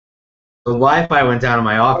The Wi-Fi went down in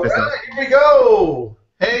my All office. right, here we go.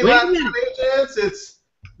 Hey, Wait a Latin minute. Agents, it's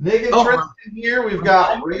Nick and Oh, Tristan here. We've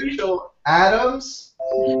got Rachel Adams,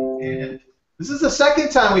 and this is the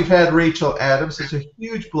second time we've had Rachel Adams. It's a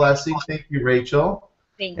huge blessing. Thank you, Rachel.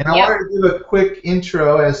 Thank And I you. wanted to give a quick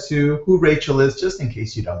intro as to who Rachel is, just in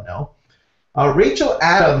case you don't know. Rachel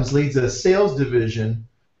Adams leads a sales division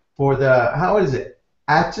for the, how is it,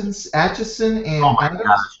 Atchison and oh my Adams?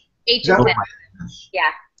 gosh. HSN. Oh my gosh.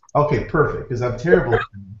 Yeah. Okay, perfect, because I'm terrible.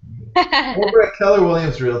 Over at Keller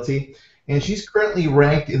Williams Realty, and she's currently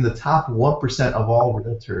ranked in the top 1% of all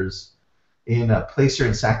realtors in Placer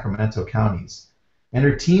and Sacramento counties. And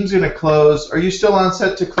her team's going to close. Are you still on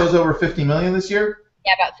set to close over $50 million this year?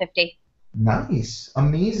 Yeah, about 50. Nice,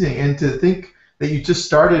 amazing. And to think that you just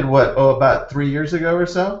started about 3 years ago or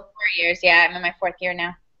so? 4 years, yeah. I'm in my 4th year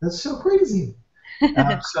now. That's so crazy.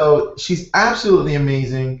 So she's absolutely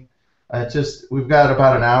amazing. We've got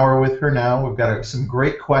about an hour with her now. We've got some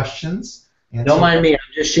great questions. And Don't mind me. I'm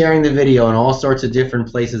just sharing the video in all sorts of different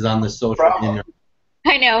places on the social media.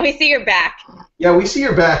 I know. We see your back. Yeah, we see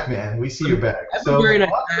your back, man. We see your back. I've been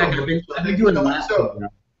doing the last So, one.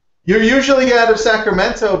 you're usually out of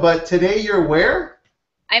Sacramento, but today you're where?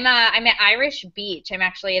 I'm at Irish Beach. I'm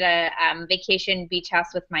actually at a vacation beach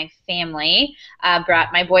house with my family.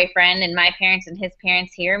 Brought my boyfriend and my parents and his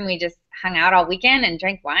parents here, and we just hung out all weekend and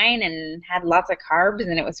drank wine and had lots of carbs,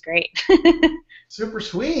 and it was great. Super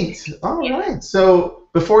sweet. All right. So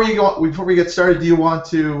before we get started, do you want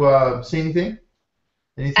to say anything?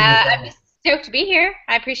 I'm just stoked to be here.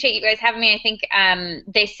 I appreciate you guys having me. I think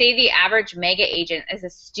they say the average mega agent is a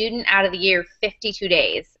student out of the year 52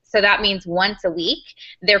 days. So that means once a week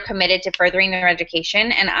they're committed to furthering their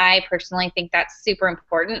education, and I personally think that's super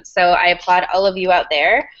important. So I applaud all of you out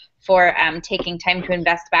there for taking time to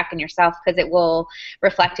invest back in yourself, because it will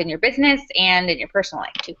reflect in your business and in your personal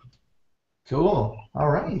life too. Cool. All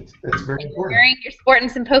right. That's very important. You're sporting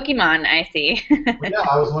some Pokemon, I see. Yeah,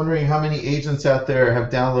 I was wondering how many agents out there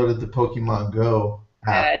have downloaded the Pokemon Go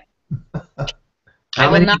app. I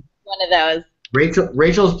will not be one of those.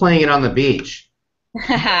 Rachel's playing it on the beach.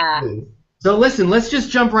 So listen, let's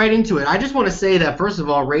just jump right into it. I just want to say that, first of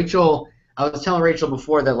all, Rachel, I was telling Rachel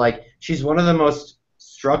before that, like, she's one of the most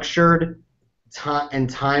structured and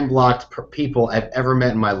time-blocked people I've ever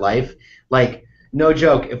met in my life. Like, no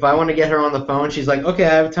joke, if I want to get her on the phone, she's like, okay,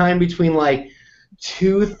 I have time between, like,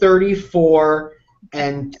 2:34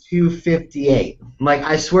 and 2:58. Like,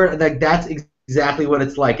 I swear, like, that's exactly what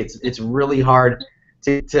it's like. It's really hard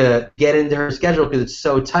to get into her schedule because it's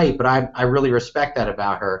so tight, but I really respect that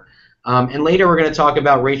about her. And later we're going to talk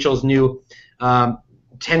about Rachel's new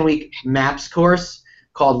 10-week MAPS course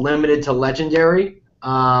called Limited to Legendary.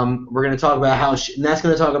 We're going to talk about and that's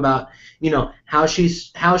going to talk about, you know, how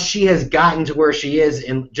she has gotten to where she is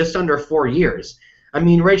in just under 4 years. I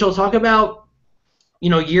mean, Rachel, talk about, you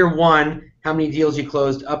know, year one, how many deals you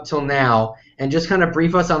closed up till now, and just kind of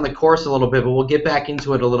brief us on the course a little bit, but we'll get back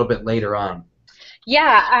into it a little bit later on.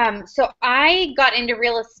 Yeah, so I got into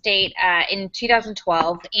real estate in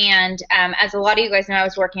 2012, and as a lot of you guys know, I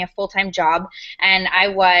was working a full-time job, and I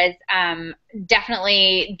was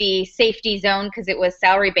definitely the safety zone because it was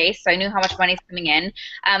salary-based, so I knew how much money's coming in.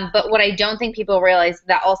 But what I don't think people realize,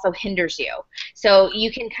 that also hinders you. So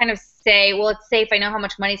you can kind of say, well, it's safe, I know how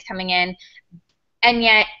much money's coming in, and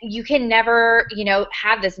yet you can never, you know,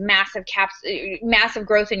 have this massive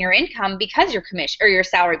growth in your income because you're commission or you're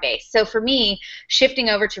salary based. So for me, shifting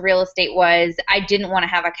over to real estate was, I didn't want to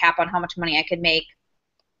have a cap on how much money I could make.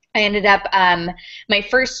 I ended up my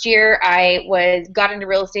first year I got into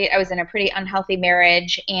real estate. I was in a pretty unhealthy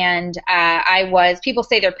marriage, and people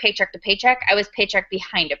say they're paycheck to paycheck. I was paycheck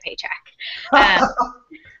behind a paycheck.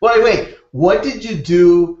 Wait. What did you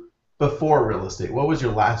do before real estate? What was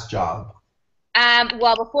your last job?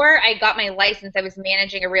 Well, before I got my license, I was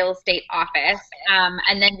managing a real estate office,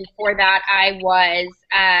 and then before that, I was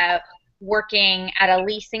working at a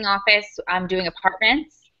leasing office, doing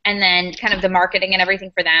apartments, and then kind of the marketing and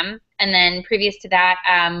everything for them. And then previous to that,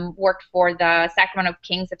 worked for the Sacramento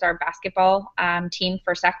Kings. It's our basketball team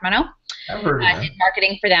for Sacramento. I've heard of that. I did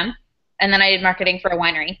marketing for them, and then I did marketing for a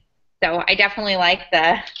winery. So I definitely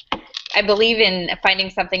I believe in finding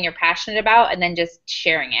something you're passionate about and then just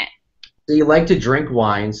sharing it. So you like to drink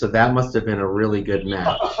wine, so that must have been a really good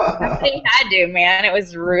match. I had to, man. It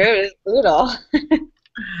was brutal.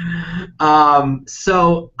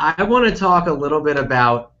 So I want to talk a little bit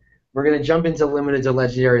about. We're going to jump into Limited to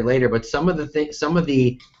Legendary later, but some of the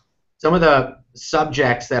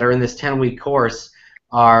subjects that are in this 10-week course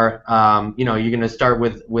are, you know, you're going to start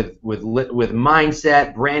with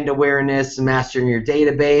mindset, brand awareness, mastering your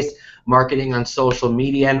database, marketing on social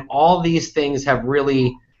media, and all these things have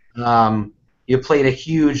really you played a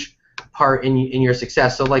huge part in your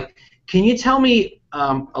success. So, like, can you tell me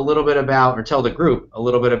a little bit about, or tell the group a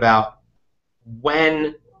little bit about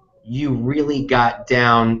when you really got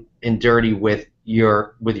down and dirty with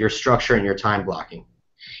your structure and your time blocking?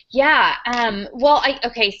 Yeah. Well,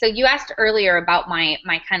 okay. So you asked earlier about my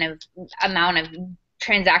kind of amount of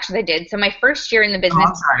transactions I did. So my first year in the business,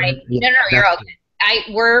 I'm sorry. no, you're okay.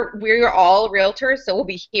 We're all realtors, so we'll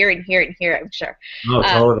be here and here and here, I'm sure. Oh,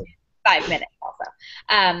 totally. 5 minutes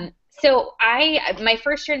also. So my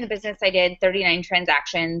first year in the business, I did 39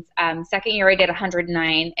 transactions. Second year, I did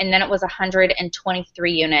 109, and then it was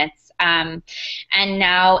 123 units. And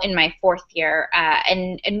now in my fourth year,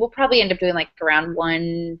 and we'll probably end up doing like around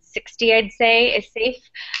 160, I'd say, is safe.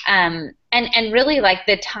 And really, like,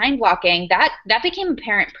 the time blocking, that became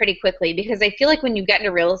apparent pretty quickly, because I feel like when you get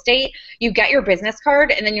into real estate, you get your business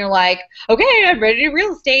card and then you're like, okay, I'm ready to do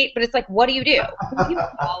real estate, but it's like, what do you do? Who do you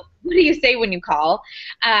call? What do you say when you call?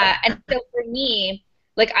 And so for me,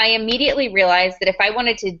 like, I immediately realized that if I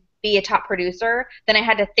wanted to be a top producer, then I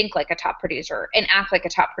had to think like a top producer and act like a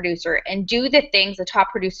top producer and do the things a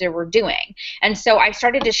top producer were doing. And so I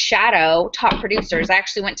started to shadow top producers. I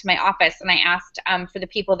actually went to my office and I asked for the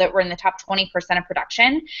people that were in the top 20% of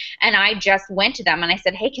production, and I just went to them and I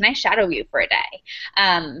said, hey, can I shadow you for a day?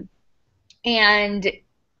 And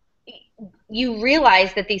you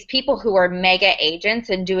realize that these people who are mega agents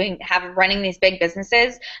and running these big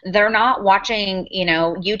businesses, they're not watching,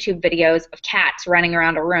 YouTube videos of cats running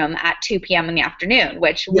around a room at 2 p.m. in the afternoon,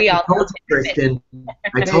 which we all know. Kristen,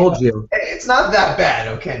 I told you. It's not that bad,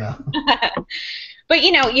 okay, now. But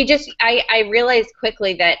I realized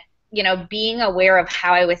quickly that being aware of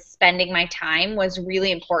how I was spending my time was really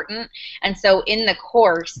important. And so in the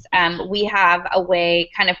course, we have a way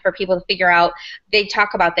kind of for people to figure out, they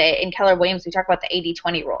talk about in Keller Williams, we talk about the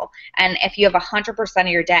 80-20 rule. And if you have 100% of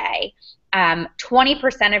your day,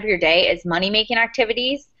 20% of your day is money-making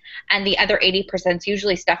activities, and the other 80% is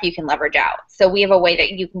usually stuff you can leverage out. So we have a way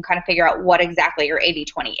that you can kind of figure out what exactly your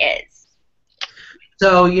 80-20 is.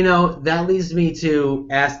 So, that leads me to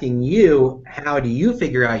asking you, how do you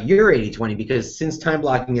figure out your 80-20? Because since time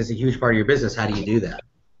blocking is a huge part of your business, how do you do that?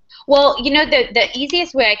 Well, the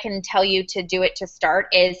easiest way I can tell you to do it to start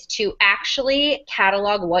is to actually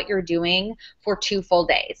catalog what you're doing for 2 full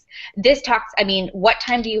days. What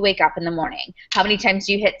time do you wake up in the morning? How many times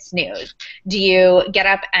do you hit snooze? Do you get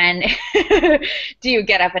up and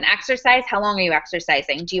exercise? How long are you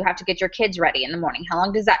exercising? Do you have to get your kids ready in the morning? How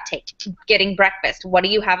long does that take? Getting breakfast. What are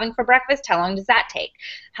you having for breakfast? How long does that take?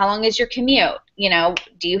 How long is your commute?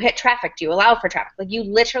 Do you hit traffic? Do you allow for traffic? Like, you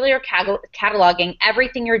literally are cataloging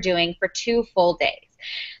everything you're doing for 2 full days.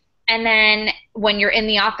 And then when you're in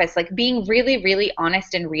the office, like, being really, really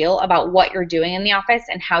honest and real about what you're doing in the office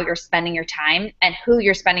and how you're spending your time and who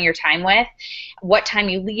you're spending your time with, what time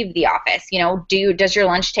you leave the office. Does your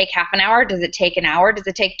lunch take half an hour? Does it take an hour? Does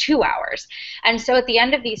it take 2 hours? And so at the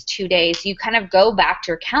end of these 2 days, you kind of go back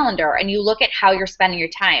to your calendar and you look at how you're spending your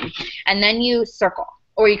time, and then you circle.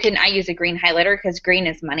 Or I use a green highlighter because green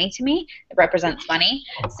is money to me. It represents money.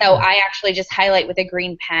 So I actually just highlight with a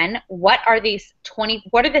green pen, what are the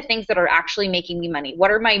things that are actually making me money?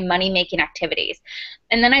 What are my money-making activities?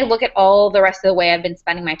 And then I look at all the rest of the way I've been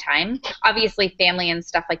spending my time. Obviously, family and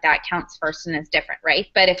stuff like that counts first and is different, right?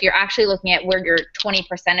 But if you're actually looking at where your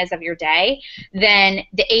 20% is of your day, then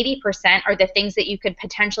the 80% are the things that you could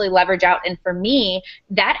potentially leverage out. And for me,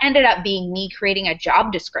 that ended up being me creating a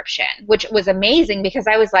job description, which was amazing because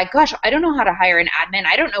I was like, gosh, I don't know how to hire an admin.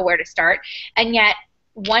 I don't know where to start. And yet,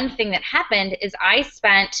 one thing that happened is I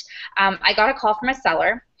got a call from a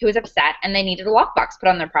seller who was upset and they needed a lockbox put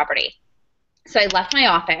on their property. So I left my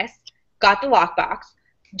office, got the lockbox,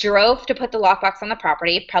 drove to put the lockbox on the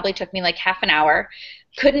property. Probably took me like half an hour.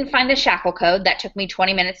 Couldn't find the shackle code. That took me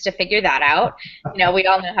 20 minutes to figure that out. We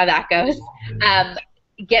all know how that goes.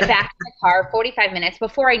 Get back in the car, 45 minutes.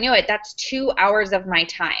 Before I knew it, that's 2 hours of my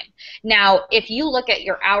time. Now, if you look at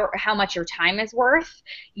how much your time is worth,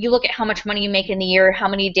 you look at how much money you make in the year, how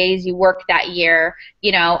many days you work that year,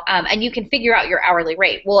 and you can figure out your hourly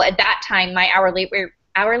rate. Well, at that time, my hourly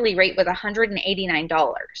rate was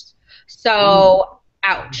 $189. So,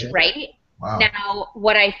 ouch, right? Wow. Now,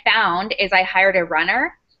 what I found is I hired a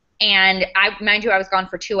runner, and mind you, I was gone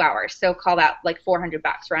for 2 hours, so call that like $400,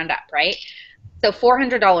 round up, right? So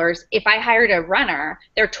 $400, if I hired a runner,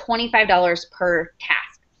 they're $25 per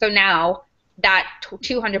task. So now that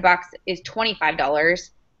 $200 is $25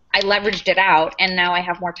 I leveraged it out, and now I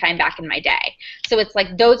have more time back in my day. So it's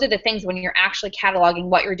like those are the things when you're actually cataloging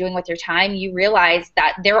what you're doing with your time, you realize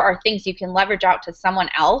that there are things you can leverage out to someone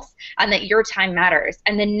else and that your time matters.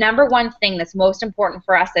 And the number one thing that's most important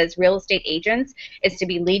for us as real estate agents is to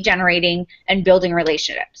be lead generating and building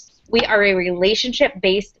relationships. We are a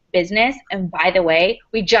relationship-based business, and by the way,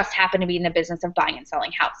 we just happen to be in the business of buying and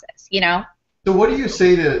selling houses, you know? So what do you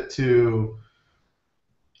say to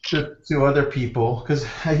other people? Because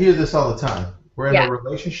I hear this all the time. We're in a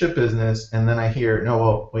relationship business, and then I hear, no,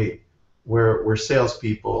 well, wait, we're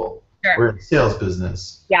salespeople. Sure. We're in the sales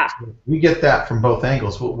business. Yeah. So we get that from both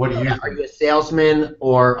angles. What do you think? Are you a salesman,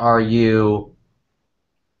 or are you?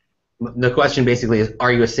 The question basically is,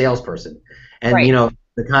 are you a salesperson? And right. you know,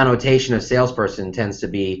 the connotation of salesperson tends to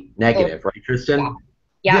be negative, right, Tristan?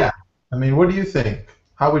 Yeah. I mean, what do you think?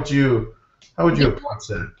 How would you approach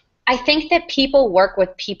that? I think that people work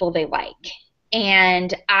with people they like.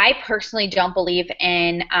 And I personally don't believe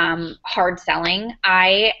in hard selling.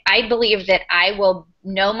 I believe that I will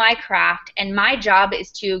know my craft, and my job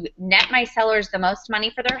is to net my sellers the most money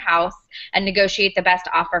for their house and negotiate the best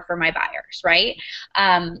offer for my buyers, right?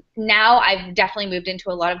 Now I've definitely moved into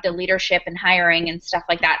a lot of the leadership and hiring and stuff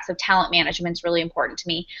like that, so talent management is really important to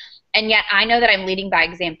me. And yet I know that I'm leading by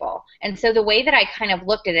example. And so the way that I kind of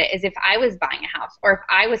looked at it is, if I was buying a house or if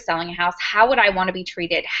I was selling a house, how would I want to be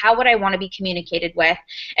treated? How would I want to be communicated with?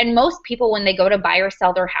 And most people, when they go to buy or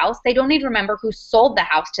sell their house, they don't even remember who sold the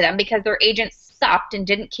house to them because their agent sucked and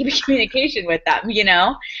didn't keep communication with them, you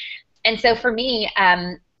know? And so for me,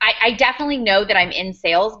 I definitely know that I'm in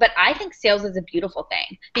sales, but I think sales is a beautiful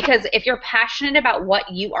thing, because if you're passionate about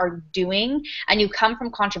what you are doing and you come from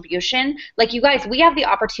contribution, like you guys, we have the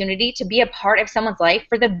opportunity to be a part of someone's life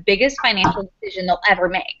for the biggest financial decision they'll ever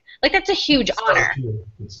make. Like, that's a huge honor.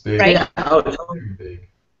 It's big. Right? Yeah. Oh, Very big.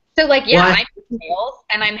 So, like, yeah, Well, I'm in sales,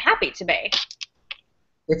 and I'm happy to be.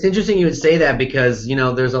 it's interesting you would say that, because you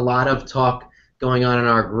know there's a lot of talk going on in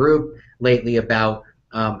our group lately about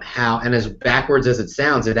how, and as backwards as it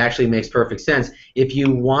sounds, it actually makes perfect sense. If you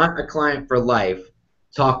want a client for life,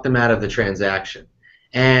 talk them out of the transaction.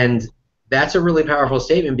 And that's a really powerful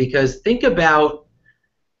statement, because think about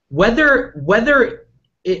whether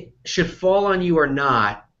it should fall on you or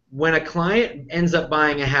not. When a client ends up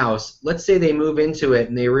buying a house, let's say they move into it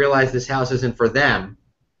and they realize this house isn't for them,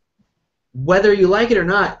 whether you like it or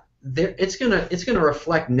not, it's gonna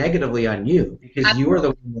reflect negatively on you, because Absolutely. you are the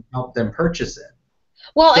one that helped them purchase it.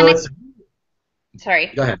 Well, So and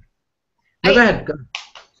sorry. Go ahead. No, go ahead.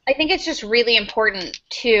 I think it's just really important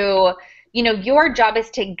to, you know, your job is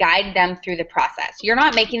to guide them through the process. You're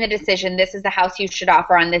not making the decision, this is the house you should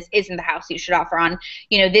offer on, this isn't the house you should offer on,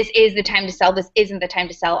 you know, this is the time to sell, this isn't the time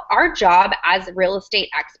to sell. Our job as real estate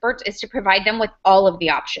experts is to provide them with all of the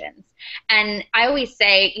options. And I always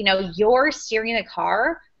say, you know, you're steering the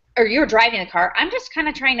car, or you're driving the car, I'm just kind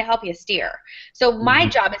of trying to help you steer. So my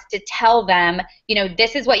job is to tell them, you know,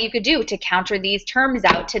 this is what you could do to counter these terms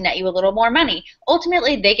out to net you a little more money.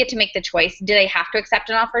 Ultimately, they get to make the choice. Do they have to accept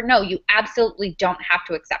an offer? No, you absolutely don't have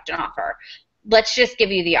to accept an offer. Let's just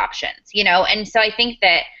give you the options, you know? And so I think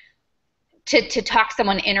that to talk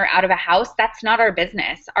someone in or out of a house, that's not our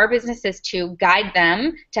business. Our business is to guide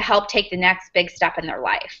them to help take the next big step in their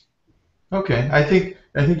life. Okay, I think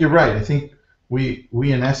you're right. I think we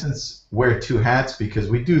in essence wear two hats, because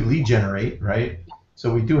we do lead generate, right?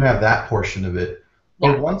 So we do have that portion of it.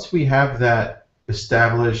 But once we have that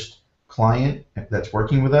established client that's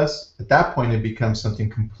working with us, at that point it becomes something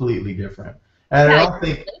completely different. And I don't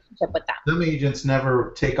think some agents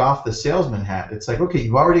never take off the salesman hat. It's like, okay,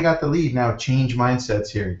 you've already got the lead, now change mindsets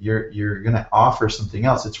here. You're going to offer something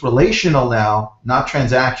else. It's relational now, not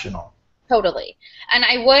transactional. Totally. And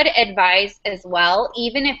I would advise as well,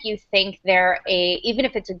 even if you think even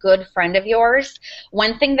if it's a good friend of yours,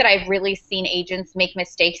 one thing that I've really seen agents make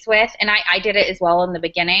mistakes with, and I did it as well in the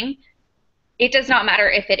beginning, it does not matter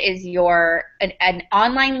if it is an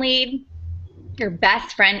online lead, your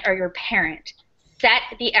best friend, or your parent. Set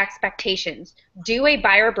the expectations. Do a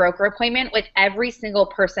buyer broker appointment with every single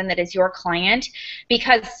person that is your client,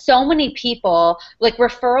 because so many people, like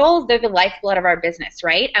referrals, they're the lifeblood of our business,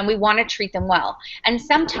 right? And we want to treat them well. And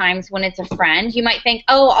sometimes when it's a friend, you might think,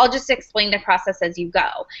 oh, I'll just explain the process as you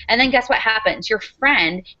go. And then guess what happens? Your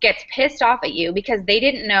friend gets pissed off at you because they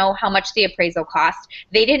didn't know how much the appraisal cost.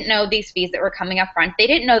 They didn't know these fees that were coming up front. They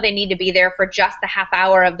didn't know they need to be there for just the half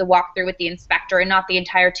hour of the walkthrough with the inspector and not the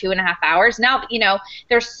entire 2.5 hours. Now, you know,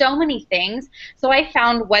 there's so many things. So I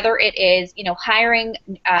found, whether it is, you know, hiring,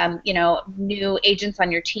 you know, new agents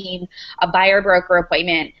on your team, a buyer broker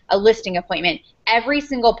appointment, a listing appointment, every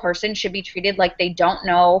single person should be treated like they don't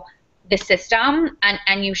know the system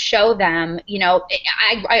and you show them, you know,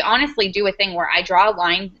 I honestly do a thing where I draw a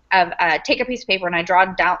line of, take a piece of paper and I draw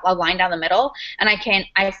down a line down the middle, and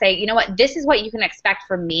I say, you know what, this is what you can expect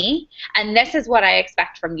from me, and this is what I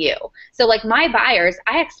expect from you. So like my buyers,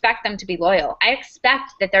 I expect them to be loyal. I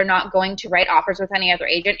expect that they're not going to write offers with any other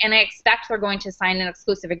agent, and I expect they're going to sign an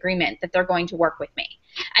exclusive agreement that they're going to work with me.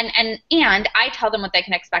 And I tell them what they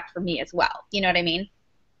can expect from me as well. You know what I mean?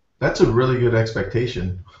 That's a really good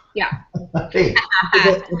expectation. Yeah. Hey,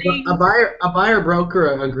 a buyer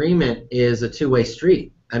broker agreement is a two-way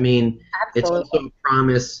street. I mean, Absolutely. it's also a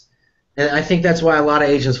promise, and I think that's why a lot of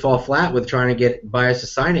agents fall flat with trying to get buyers to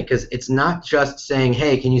sign it, because it's not just saying,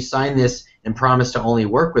 hey, can you sign this and promise to only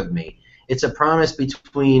work with me? It's a promise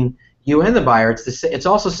between you and the buyer. It's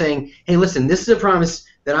also saying, hey, listen, this is a promise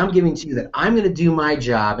that I'm giving to you that I'm going to do my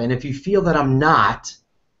job, and if you feel that I'm not,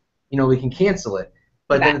 you know, we can cancel it.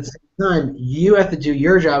 But then at the same time, you have to do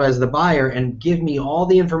your job as the buyer and give me all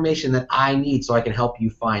the information that I need so I can help you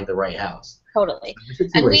find the right house. Totally.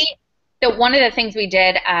 And so one of the things we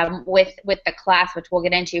did with the class, which we'll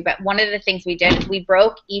get into, but one of the things we did is we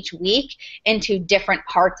broke each week into different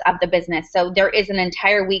parts of the business. So there is an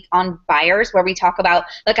entire week on buyers where we talk about,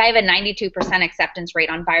 like I have a 92% acceptance rate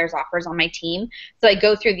on buyers offers on my team. So I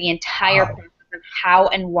go through the entire process of how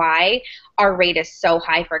and why our rate is so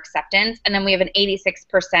high for acceptance, and then we have an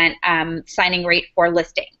 86% signing rate for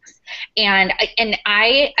listings. And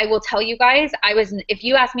I will tell you guys, if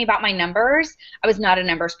you ask me about my numbers, I was not a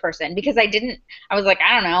numbers person, because I was like,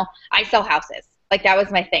 I don't know, I sell houses. Like that was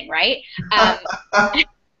my thing, right?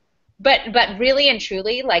 But really and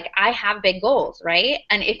truly, like I have big goals, right?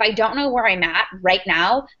 And if I don't know where I'm at right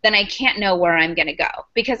now, then I can't know where I'm going to go,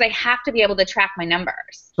 because I have to be able to track my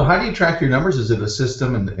numbers. So how do you track your numbers? Is it a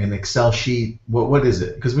system, an Excel sheet? What is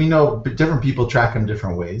it? Because we know different people track them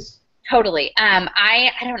different ways. Totally. I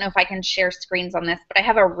don't know if I can share screens on this, but I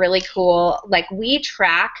have a really cool, like we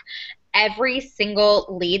track every single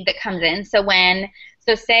lead that comes in.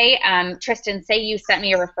 So say, Tristan, say you sent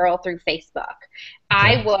me a referral through Facebook.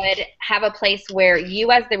 I would have a place where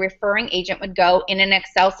you as the referring agent would go in an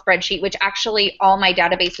Excel spreadsheet, which actually all my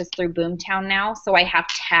database is through Boomtown now, so I have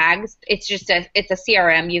tags. It's a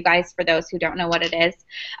CRM, you guys, for those who don't know what it is.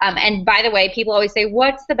 And by the way, people always say,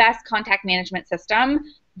 what's the best contact management system?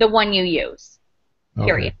 The one you use.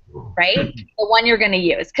 Period. Okay. Right? The one you're going to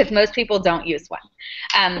use, because most people don't use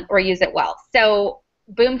one or use it well. So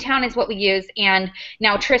Boomtown is what we use. And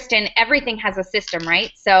now, Tristan, everything has a system,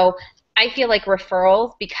 right? So I feel like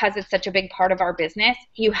referrals, because it's such a big part of our business,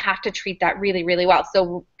 you have to treat that really, really well.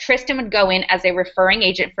 So Tristan would go in as a referring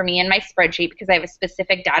agent for me in my spreadsheet, because I have a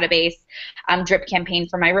specific database drip campaign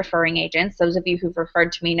for my referring agents. Those of you who've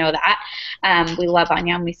referred to me know that. We love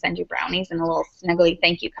Anya, and we send you brownies and a little snuggly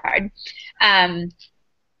thank you card. And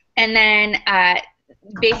then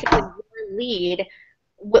basically your lead,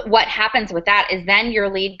 what happens with that is then your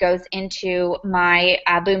lead goes into my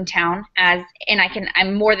Boomtown and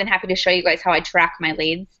I'm more than happy to show you guys how I track my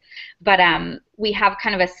leads. But we have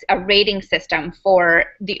kind of a rating system for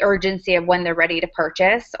the urgency of when they're ready to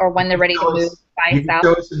purchase or when they're ready to move, buy, you sell. You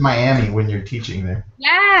can show us in Miami when you're teaching there.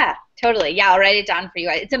 Yeah, totally. Yeah, I'll write it down for you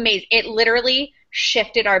guys. It's amazing. It literally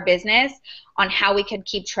shifted our business on how we could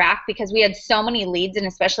keep track, because we had so many leads, and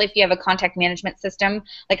especially if you have a contact management system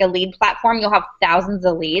like a lead platform, you'll have thousands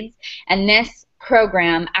of leads. And this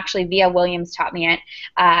program, actually Via Williams taught me it.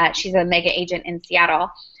 She's a mega agent in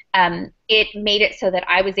Seattle. It made it so that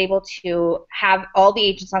I was able to have all the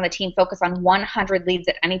agents on the team focus on 100 leads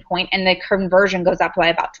at any point, and the conversion goes up by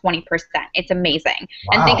about 20%. It's amazing.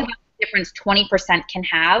 Wow. And think about the difference 20% can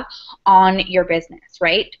have on your business,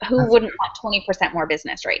 right? Who wouldn't want 20% more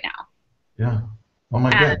business right now? Yeah. Oh my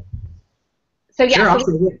God. So yeah,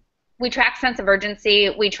 Sure, we track sense of urgency,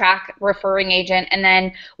 we track referring agent, and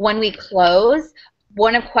then when we close,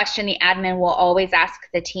 one question the admin will always ask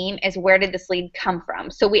the team is, where did this lead come from?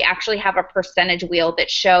 So we actually have a percentage wheel that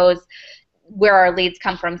shows where our leads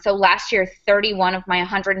come from. So last year, 31 of my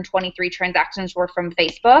 123 transactions were from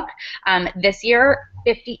Facebook. This year,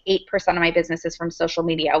 58% of my business is from social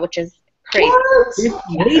media, which is crazy. What?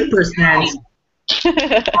 58%?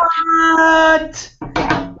 What?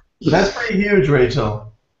 That's pretty huge,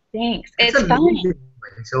 Rachel. Thanks. It's fun.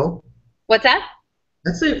 Rachel. What's that?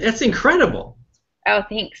 That's incredible. Oh,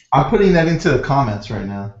 thanks. I'm putting that into the comments right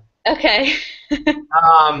now. Okay.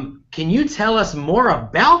 Can you tell us more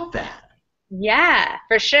about that? Yeah,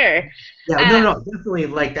 for sure. Yeah, no, definitely.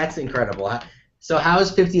 Like, that's incredible. So, how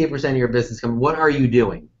is 58% of your business coming? What are you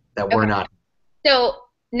doing that we're not? So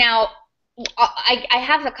now, I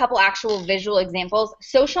have a couple actual visual examples.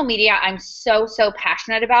 Social media, I'm so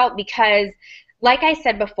passionate about, because like I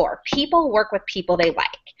said before, people work with people they like,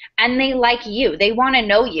 and they like you. They want to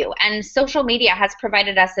know you, and social media has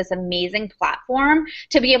provided us this amazing platform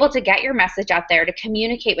to be able to get your message out there, to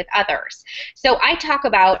communicate with others. So I talk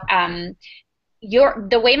about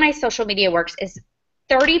the way my social media works is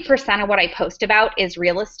 30% of what I post about is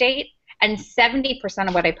real estate, and 70%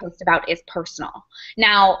 of what I post about is personal.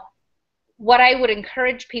 Now, what I would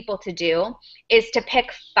encourage people to do is to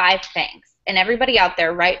pick 5 things. And everybody out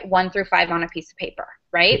there, write 1 through 5 on a piece of paper,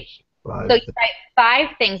 right? So you write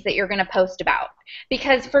 5 things that you're going to post about.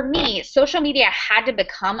 Because for me, social media had to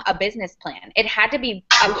become a business plan. It had to be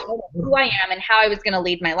a part of who I am and how I was going to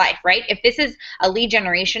lead my life, right? If this is a lead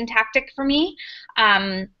generation tactic for me,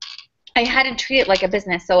 I had to treat it like a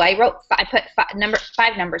business. So I put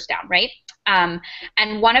 5 numbers down, right?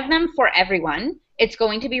 And one of them for everyone, it's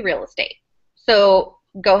going to be real estate. So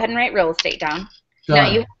go ahead and write real estate down. Done. Now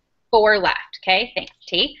you have 4 left, okay? Thanks,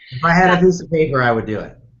 T. If I had a piece of paper, I would do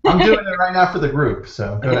it. I'm doing it right now for the group,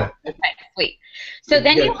 so go ahead. Okay, sweet. So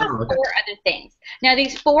then you have 4 other things. Now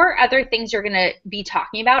these 4 other things you're going to be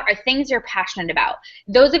talking about are things you're passionate about.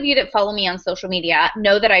 Those of you that follow me on social media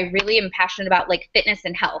know that I really am passionate about like fitness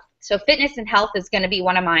and health. So fitness and health is going to be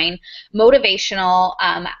one of mine. Motivational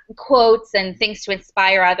quotes and things to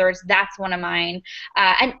inspire others, that's one of mine.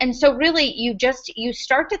 And so really you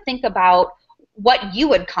start to think about what you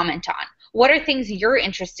would comment on. What are things you're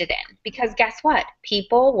interested in? Because guess what?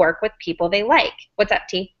 People work with people they like. What's up,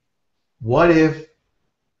 T? What if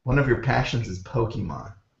one of your passions is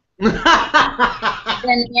Pokemon?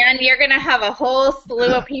 Then, man, you're going to have a whole slew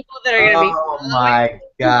of people that are going to be... Oh, my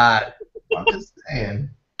God. I'm just saying.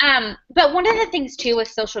 But one of the things, too, with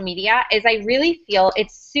social media is I really feel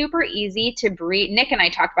it's super easy to breed... Nick and I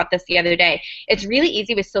talked about this the other day. It's really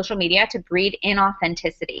easy with social media to breed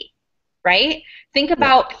inauthenticity. Right? Think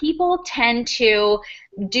about people tend to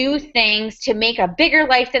do things to make a bigger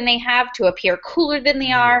life than they have, to appear cooler than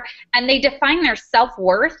they are, and they define their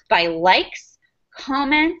self-worth by likes,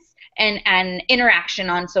 comments, and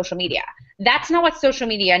interaction on social media. That's not what social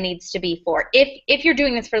media needs to be for, if you're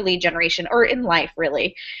doing this for lead generation or in life,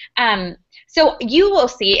 really. So you will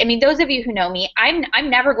see, I mean, those of you who know me,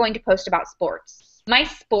 I'm never going to post about sports. My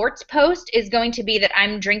sports post is going to be that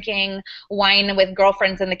I'm drinking wine with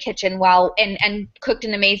girlfriends in the kitchen and cooked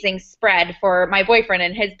an amazing spread for my boyfriend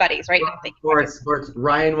and his buddies, right? Sports.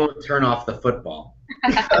 Ryan won't turn off the football.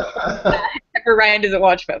 Except for Ryan doesn't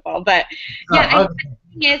watch football, but yeah.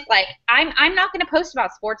 The thing is, like, I'm not going to post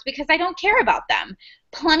about sports because I don't care about them.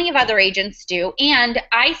 Plenty of other agents do, and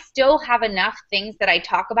I still have enough things that I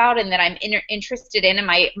talk about and that I'm interested in, and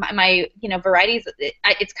my varieties.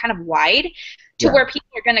 It's kind of wide to where people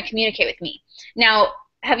are going to communicate with me. Now,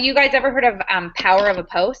 have you guys ever heard of Power of a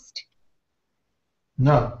Post?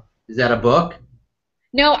 No. Is that a book?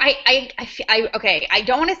 No, okay. I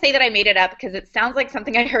don't want to say that I made it up because it sounds like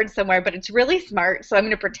something I heard somewhere, but it's really smart, so I'm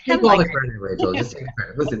going to pretend like. Rachel. Just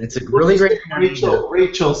listen, it's a really great.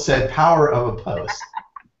 Rachel said Power of a Post.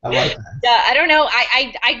 I like that. Yeah, I don't know.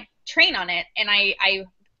 I train on it, and I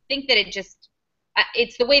think that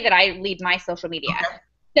it's the way that I lead my social media.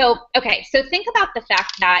 Okay. So think about the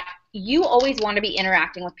fact that you always want to be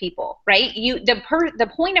interacting with people, right? The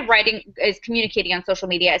point of writing is communicating on social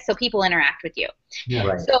media is so people interact with you. Yeah.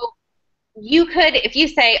 Right. So you could, if you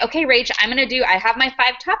say, okay, Rach, I have my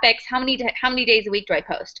 5 topics. How many days a week do I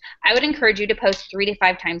post? I would encourage you to post 3 to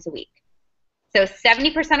 5 times a week. So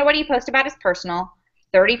 70% of what you post about is personal,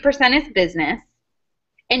 30% is business.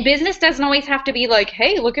 And business doesn't always have to be like,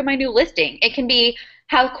 hey, look at my new listing. It can be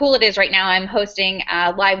how cool it is right now. I'm hosting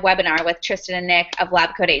a live webinar with Tristan and Nick of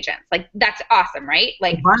Lab Code Agents. Like, that's awesome, right?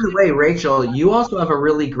 Like, by the way, Rachel, you also have a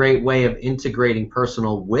really great way of integrating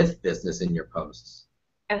personal with business in your posts.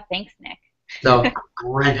 Oh, thanks, Nick. So I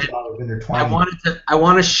want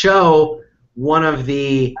to show one of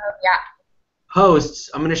the posts.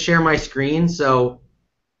 I'm going to share my screen. So,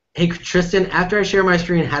 hey, Tristan, after I share my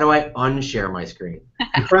screen, how do I unshare my screen?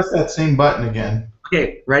 You press that same button again.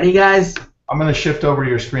 Okay, ready, guys? I'm going to shift over to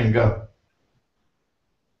your screen. Go.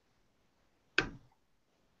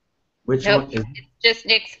 Which nope, one? It's just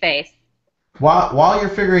Nick's face. While you're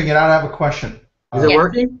figuring it out, I have a question. Is it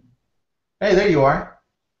working? Hey, there you are.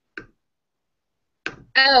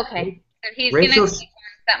 Oh, okay. So he's going to do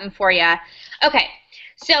something for you. Okay.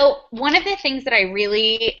 So one of the things that I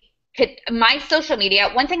really my social media,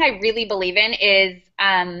 one thing I really believe in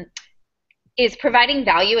is providing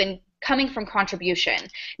value and coming from contribution.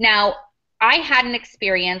 Now, I had an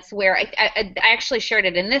experience where I actually shared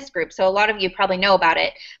it in this group, so a lot of you probably know about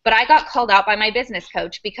it, but I got called out by my business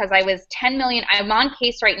coach because I was 10 million. I'm on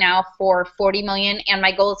pace right now for 40 million, and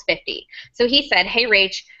my goal is 50. So he said, hey,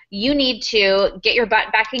 Rach, you need to get your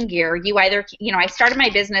butt back in gear. You either, I started my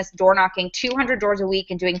business door knocking 200 doors a week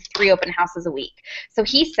and doing 3 open houses a week. So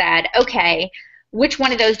he said, okay, which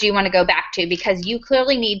one of those do you want to go back to? Because you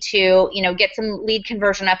clearly need to, get some lead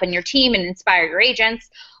conversion up in your team and inspire your agents.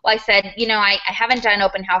 Well, I said, I haven't done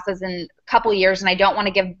open houses in a couple years, and I don't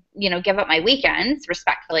want to give up my weekends,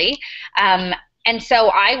 respectfully. And so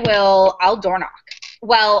I'll door knock.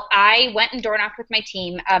 Well, I went and door knocked with my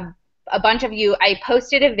team. A bunch of you, I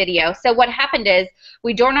posted a video. So what happened is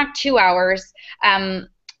we door knocked 2 hours.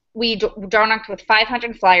 We door knocked with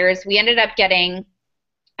 500 flyers. We ended up getting,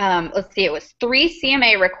 let's see, it was 3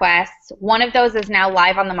 CMA requests. One of those is now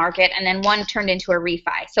live on the market, and then one turned into a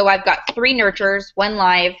refi. So I've got 3 nurtures, 1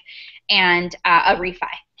 live, and a refi,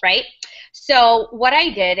 right? So what I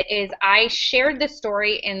did is I shared the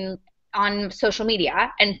story on social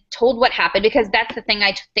media and told what happened, because that's the thing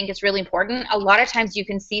I think is really important. A lot of times you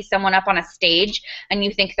can see someone up on a stage and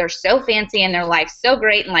you think they're so fancy and their life's so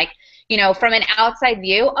great, and from an outside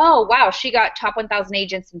view, oh wow, she got top 1,000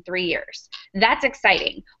 agents in 3 years. That's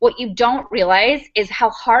exciting. What you don't realize is how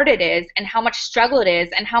hard it is and how much struggle it is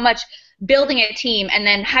and how much building a team and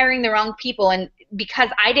then hiring the wrong people, and because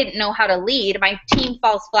I didn't know how to lead, my team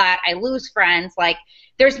falls flat, I lose friends.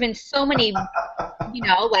 There's been so many,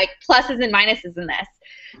 pluses and minuses in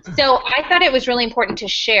this. So I thought it was really important to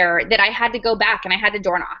share that I had to go back and I had to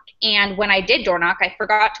door knock. And when I did door knock, I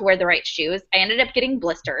forgot to wear the right shoes. I ended up getting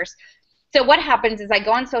blisters. So what happens is I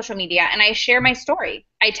go on social media and I share my story.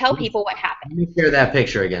 I tell people what happened. Let me share that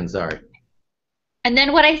picture again, sorry. And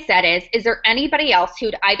then what I said is there anybody else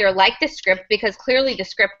who'd either like the script, because clearly the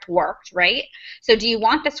script worked, right? So do you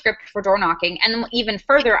want the script for door knocking? And then even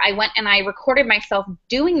further, I went and I recorded myself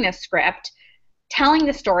doing the script, telling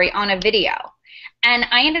the story on a video. And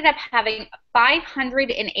I ended up having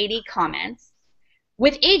 580 comments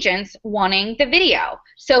with agents wanting the video.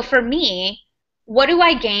 So for me, what do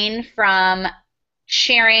I gain from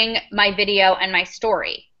sharing my video and my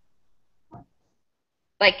story?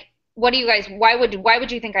 What do you guys, why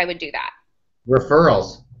would you think I would do that?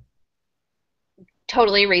 Referrals.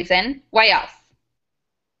 Totally reason. Why else?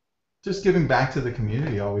 Just giving back to the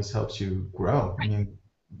community always helps you grow. I mean,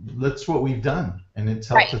 that's what we've done, and it's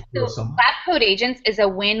helped us grow so much. Lab Coat Agents is a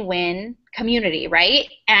win-win community, right?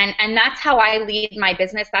 And that's how I lead my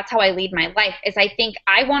business. That's how I lead my life, is I think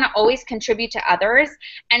I want to always contribute to others.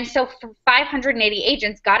 And so 580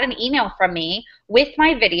 agents got an email from me with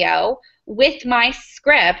my video, with my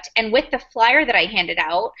script, and with the flyer that I handed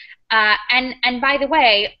out. And by the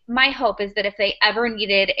way, my hope is that if they ever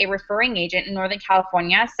needed a referring agent in Northern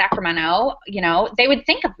California, Sacramento, they would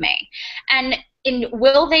think of me. And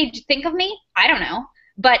will they think of me? I don't know.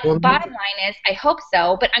 But bottom line is, I hope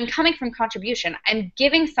so, but I'm coming from contribution. I'm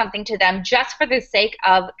giving something to them just for the sake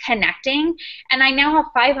of connecting, and I now have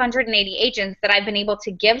 580 agents that I've been able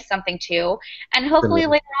to give something to, and hopefully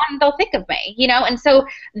later on they'll think of me, and so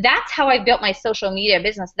that's how I built my social media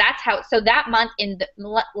business. So that month in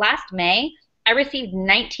last May, I received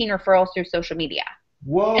 19 referrals through social media.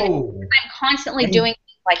 Whoa. And I'm constantly doing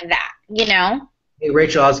things like that, Hey,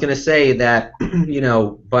 Rachel, I was going to say that,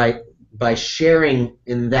 by sharing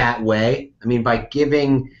in that way, by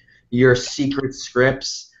giving your secret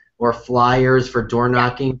scripts or flyers for door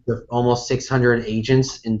knocking to almost 600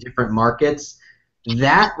 agents in different markets,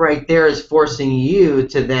 that right there is forcing you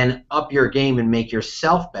to then up your game and make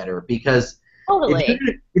yourself better. Because totally.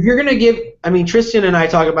 if you're going to give, Tristan and I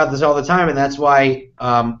talk about this all the time, and that's why,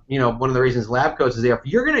 one of the reasons Lab Coats is there. If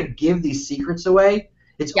you're going to give these secrets away,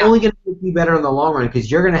 it's only going to make you better in the long run,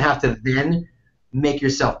 because you're going to have to then make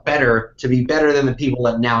yourself better to be better than the people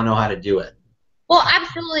that now know how to do it. Well,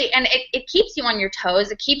 absolutely, and it keeps you on your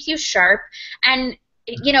toes. It keeps you sharp, and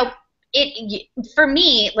for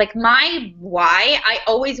me, my why, I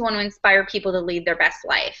always want to inspire people to lead their best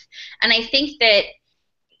life, and I think that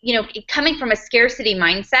coming from a scarcity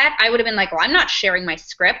mindset, I would have been like, well, I'm not sharing my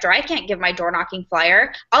script, or I can't give my door knocking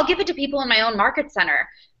flyer. I'll give it to people in my own market center,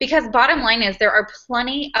 because bottom line is there are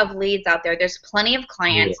plenty of leads out there. There's plenty of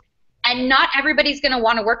clients. Yeah. And not everybody's going to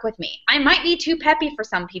want to work with me. I might be too peppy for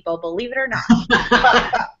some people, believe it or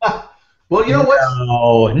not. Well, you know what?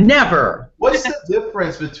 No, never. What's the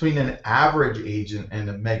difference between an average agent and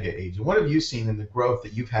a mega agent? What have you seen in the growth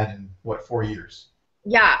that you've had in, 4 years?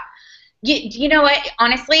 Yeah. You know what?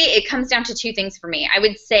 Honestly, it comes down to 2 things for me. I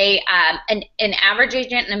would say an average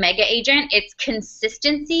agent and a mega agent, it's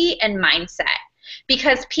consistency and mindset.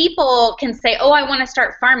 Because people can say, oh, I want to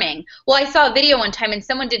start farming. Well, I saw a video one time and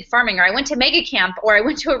someone did farming, or I went to Mega Camp, or I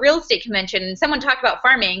went to a real estate convention and someone talked about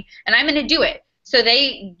farming, and I'm going to do it. So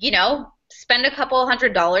they, spend a couple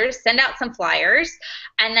 $100, send out some flyers,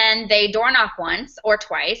 and then they door knock once or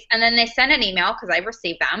twice, and then they send an email because I've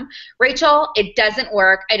received them. Rachel, it doesn't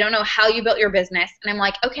work. I don't know how you built your business. And I'm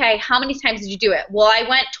like, okay, how many times did you do it? Well, I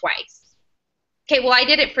went twice. Okay, well, I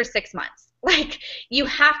did it for 6 months. Like, you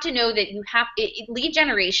have to know that you have lead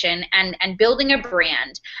generation and building a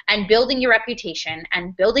brand and building your reputation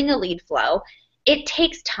and building a lead flow. It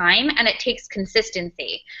takes time and it takes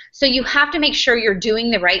consistency. So you have to make sure you're doing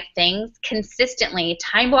the right things consistently,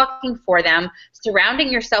 time blocking for them, surrounding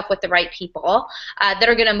yourself with the right people that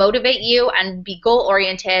are going to motivate you and be goal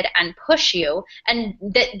oriented and push you, and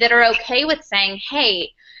that are okay with saying, hey,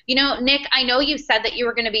 you know, Nick, I know you said that you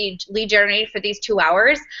were going to be lead generating for these 2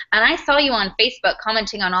 hours, and I saw you on Facebook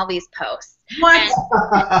commenting on all these posts. What?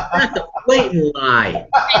 That's a blatant lie.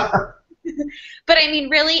 But I mean,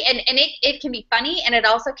 really, and it can be funny, and it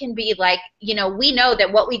also can be like, you know, we know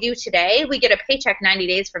that what we do today, we get a paycheck 90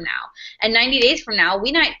 days from now. And 90 days from now,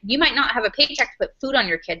 you might not have a paycheck to put food on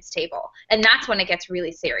your kid's table. And that's when it gets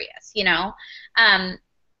really serious, you know? And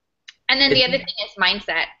then the other thing is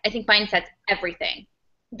mindset. I think mindset's everything.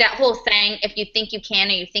 That whole saying, if you think you can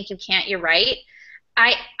and you think you can't, you're right.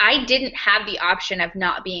 I didn't have the option of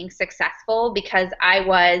not being successful because I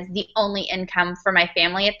was the only income for my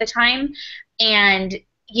family at the time. And,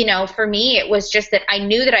 you know, for me, it was just that I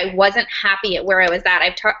knew that I wasn't happy at where I was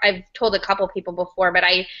at. I've told a couple people before, but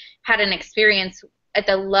I had an experience at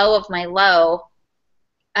the low of my low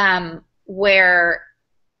where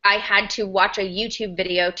I had to watch a YouTube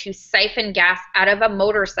video to siphon gas out of a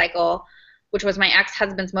motorcycle, which was my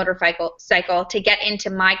ex-husband's motorcycle, to get into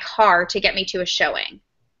my car to get me to a showing.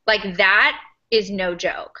 Like, that is no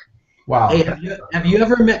joke. Wow. Hey, have you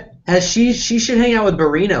ever met? She should hang out with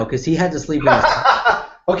Barino because he had to sleep in his car.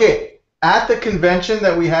 Okay, at the convention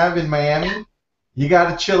that we have in Miami, you got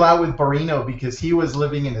to chill out with Barino because he was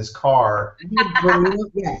living in his car.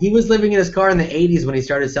 Yeah, he was living in his car in the 80s when he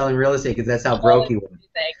started selling real estate because that's how broke he was.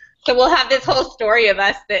 So we'll have this whole story of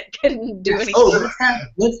us that couldn't do anything. Oh,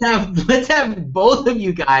 let's have both of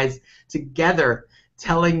you guys together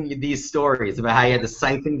telling these stories about how you had to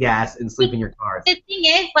siphon gas and sleep in your cars. The thing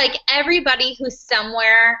is, like, everybody who's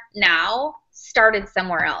somewhere now started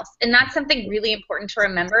somewhere else. And that's something really important to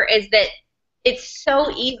remember, is that it's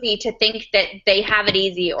so easy to think that they have it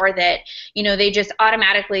easy or that, you know, they just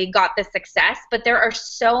automatically got the success. But there are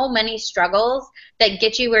so many struggles that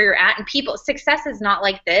get you where you're at. And success is not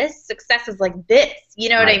like this. Success is like this. You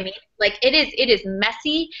know what I mean? Like, it is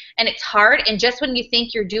messy and it's hard. And just when you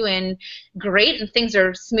think you're doing great and things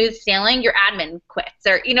are smooth sailing, your admin quits.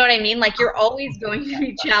 Or, you know what I mean? Like, you're always going to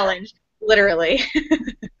be challenged, literally.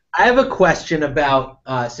 I have a question about,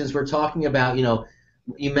 since we're talking about, you know,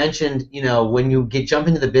 you mentioned, you know, when you jump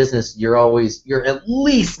into the business, you're at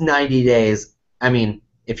least 90 days. I mean,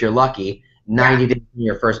 if you're lucky, 90 days from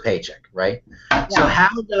your first paycheck, right? Yeah. So how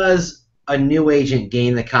does a new agent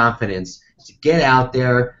gain the confidence to get out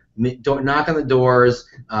there, knock on the doors,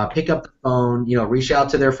 pick up the phone, you know, reach out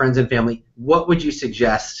to their friends and family? What would you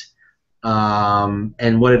suggest,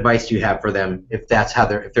 and what advice do you have for them if that's how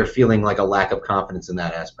if they're feeling like a lack of confidence in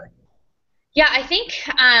that aspect? Yeah, I think,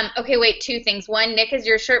 okay, wait, 2 things. One, Nick, is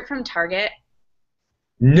your shirt from Target?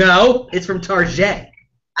 No, it's from Target.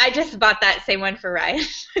 I just bought that same one for Ryan.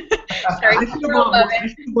 Sorry. I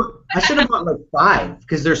should have bought like 5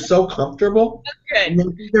 because they're so comfortable. That's good.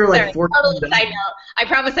 And they're like $14. I know. I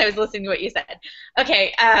promise I was listening to what you said.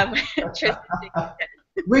 Okay, Tristan.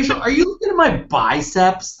 Rachel, are you looking at my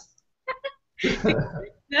biceps?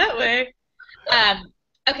 That way.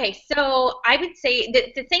 Okay, so I would say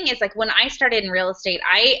the thing is, like, when I started in real estate,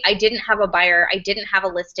 I didn't have a buyer, I didn't have a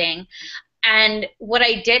listing, and what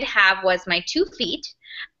I did have was my 2 feet,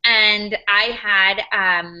 and I had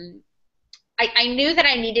I knew that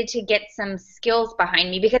I needed to get some skills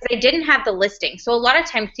behind me because I didn't have the listing. So a lot of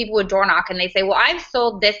times people would door knock and they say, well, I've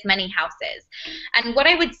sold this many houses, and what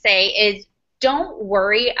I would say is, don't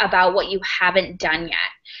worry about what you haven't done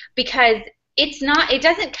yet, because it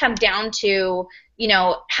doesn't come down to, you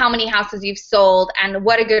know, how many houses you've sold and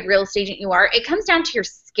what a good real estate agent you are. It comes down to your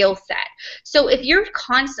skill set. So if you're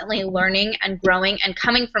constantly learning and growing and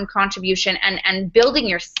coming from contribution and building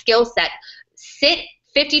your skill set, sit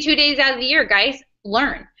 52 days out of the year, guys,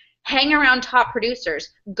 learn. Hang around top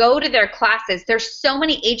producers. Go to their classes. There's so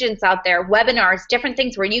many agents out there, webinars, different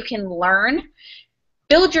things where you can learn.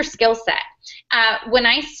 Build your skill set. When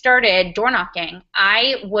I started door knocking,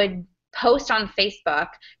 I would post on Facebook,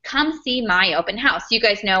 come see my open house. You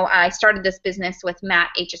guys know I started this business with Matt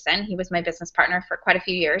Aitchison. He was my business partner for quite a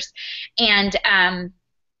few years. And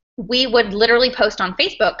we would literally post on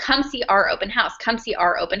Facebook, come see our open house, come see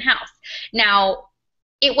our open house. Now,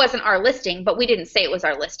 it wasn't our listing, but we didn't say it was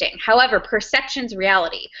our listing. However, perception's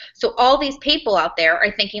reality. So all these people out there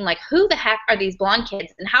are thinking like, who the heck are these blonde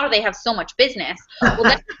kids and how do they have so much business? Well,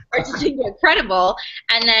 that's starts to get credible.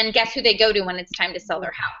 And then guess who they go to when it's time to sell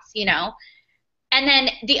their house, you know? And then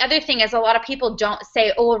the other thing is a lot of people don't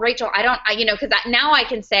say, oh, well, Rachel, you know, because now I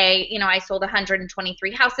can say, you know, I sold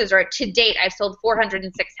 123 houses, or to date I've sold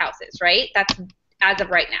 406 houses, right? That's as of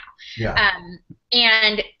right now. Yeah.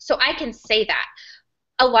 And so I can say that.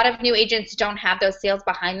 A lot of new agents don't have those sales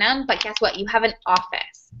behind them, but guess what? You have an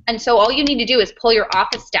office. And so all you need to do is pull your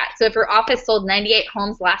office stats. So if your office sold 98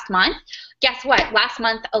 homes last month, guess what? Last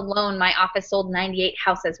month alone, my office sold 98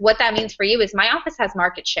 houses. What that means for you is my office has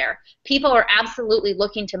market share. People are absolutely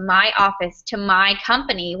looking to my office, to my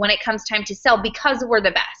company when it comes time to sell because we're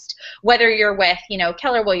the best. Whether you're with, you know,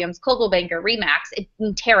 Keller Williams, Coldwell Banker, Remax,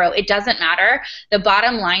 Intero, it doesn't matter. The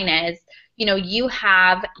bottom line is, you know, you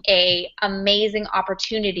have an amazing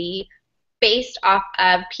opportunity based off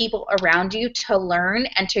of people around you to learn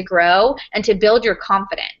and to grow and to build your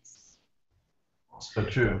confidence. So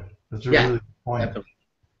true. That's a really good point.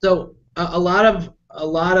 So a lot of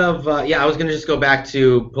I was going to just go back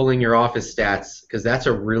to pulling your office stats because that's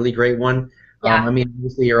a really great one. Yeah. I mean,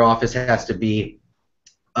 obviously your office has to be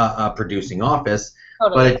a producing office,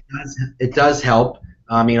 Totally. but it does help.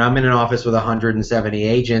 I mean, I'm in an office with 170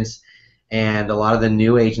 agents. And a lot of the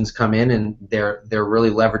new agents come in and they're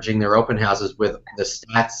really leveraging their open houses with the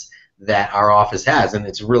stats that our office has, and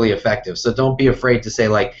it's really effective. So don't be afraid to say,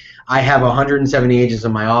 like, I have 170 agents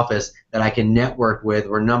in my office that I can network with.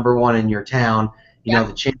 We're number one in your town. You know,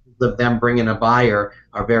 the chances of them bringing a buyer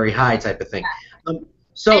are very high, type of thing.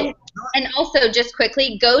 And also, just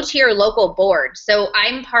quickly, go to your local board. So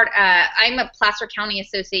I'm a Placer County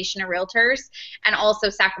Association of Realtors and also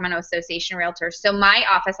Sacramento Association of Realtors. So my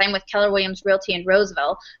office, I'm with Keller Williams Realty in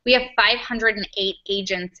Roseville. We have 508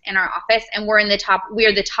 agents in our office, and we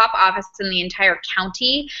are the top office in the entire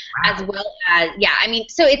county, as well as, I mean,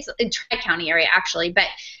 so it's a tri-county area actually, but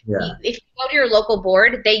if you go to your local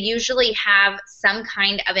board, they usually have some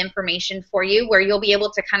kind of information for you where you'll be able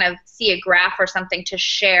to kind of see a graph or something to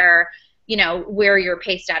share, you know, where you're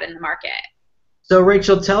paced at in the market. So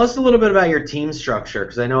Rachel, tell us a little bit about your team structure,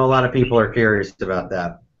 because I know a lot of people are curious about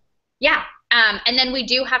that. Yeah, and then we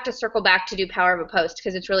do have to circle back to do Power of a Post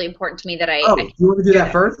because it's really important to me that I. Oh, do you want to do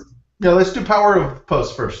that first? No, let's do Power of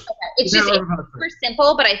Post first. Okay. It's super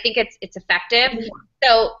simple, but I think it's effective.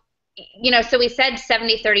 So, you know, so we said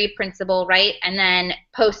 70-30 principle, right? And then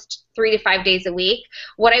post 3 to 5 days a week.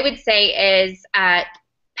 What I would say is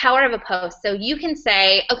Power of a Post. So you can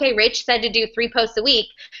say, okay, Rach said to do 3 posts a week.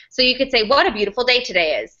 So you could say, what a beautiful day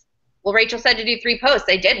today is. Well, Rachel said to do 3 posts.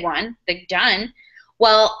 I did one. They're done.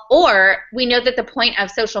 Well, or we know that the point of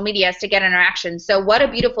social media is to get interaction. So what a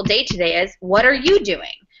beautiful day today is. What are you doing?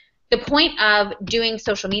 The point of doing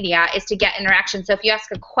social media is to get interaction. So if you ask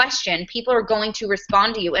a question, people are going to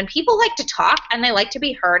respond to you. And people like to talk, and they like to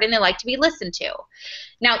be heard, and they like to be listened to.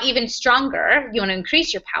 Now, even stronger, you want to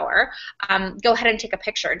increase your power, go ahead and take a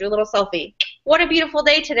picture. Do a little selfie. What a beautiful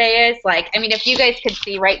day today is. Like, I mean, if you guys could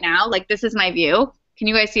see right now, like this is my view. Can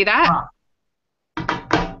you guys see that?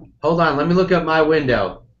 Hold on. Let me look up my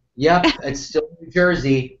window. Yep, it's still New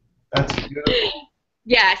Jersey. That's beautiful.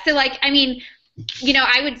 Yeah, so like, I mean, you know,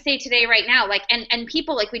 I would say today right now, like, and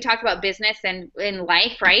people, like we talked about business and in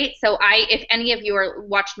life, right? So if any of you are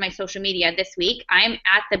watched my social media this week, I'm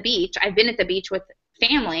at the beach. I've been at the beach with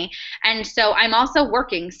family, and so I'm also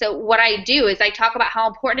working. So what I do is I talk about how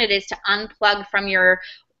important it is to unplug from your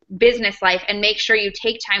business life and make sure you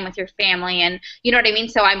take time with your family, and you know what I mean?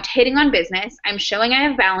 So I'm hitting on business, I'm showing I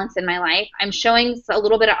have balance in my life, I'm showing a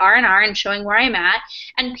little bit of R&R and showing where I'm at,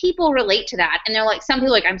 and people relate to that, and they're like, some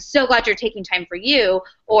people are like, I'm so glad you're taking time for you,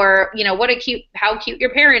 or you know, how cute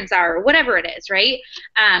your parents are, or whatever it is, right?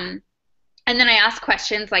 And then I ask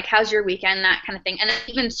questions like, how's your weekend, that kind of thing. And then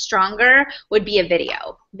even stronger would be a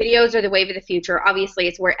video. Videos are the wave of the future. Obviously,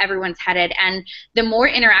 it's where everyone's headed. And the more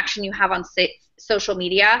interaction you have on social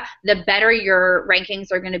media, the better your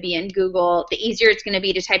rankings are going to be in Google, the easier it's going to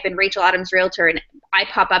be to type in Rachel Adams Realtor, and I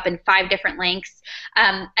pop up in 5 different links.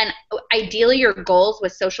 And ideally, your goals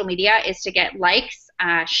with social media is to get likes,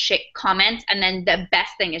 comments, and then the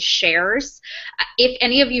best thing is shares. If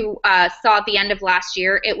any of you saw at the end of last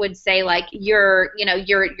year, it would say like your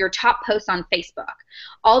top posts on Facebook.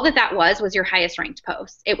 All that was your highest ranked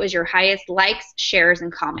posts. It was your highest likes, shares,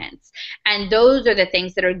 and comments. And those are the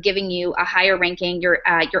things that are giving you a higher ranking, your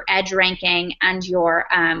edge ranking, and your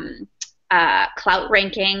clout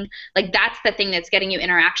ranking. Like that's the thing that's getting you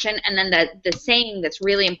interaction. And then the saying that's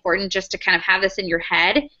really important, just to kind of have this in your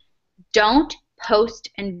head: don't post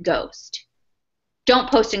and ghost. don't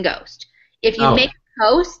post and ghost. If you make a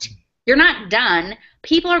post, you're not done.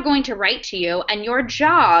 People are going to write to you, and your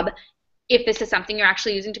job, if this is something you're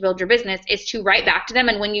actually using to build your business, is to write back to them.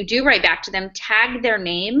 And when you do write back to them, tag their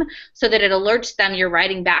name so that it alerts them you're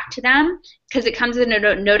writing back to them, because it comes in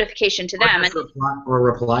a notification to them. Or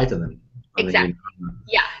reply to them. Exactly.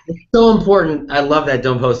 Yeah. It's so important. I love that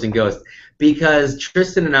don't post and ghost, because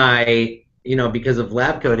Tristan and I, because of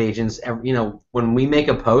Lab Coat Agents, when we make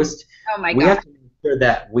a post, we have to make sure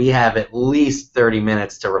that we have at least 30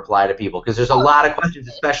 minutes to reply to people, because there's a lot of questions,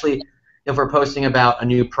 especially if we're posting about a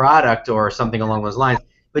new product or something along those lines.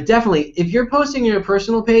 But definitely, if you're posting your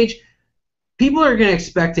personal page, people are going to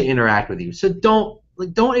expect to interact with you. So don't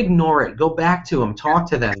ignore it. Go back to them. Talk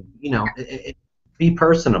to them. Be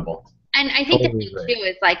personable. And I think the thing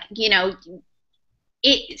too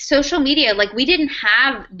is social media, we didn't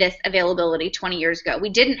have this availability 20 years ago. We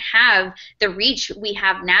didn't have the reach we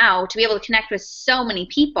have now to be able to connect with so many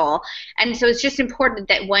people. And so it's just important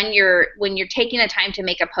that when you're taking the time to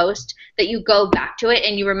make a post, that you go back to it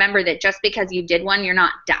and you remember that just because you did one, you're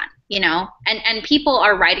not done. And people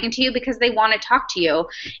are writing to you because they want to talk to you.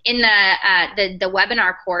 In the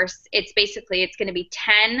webinar course, it's going to be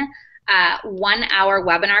 10 1-hour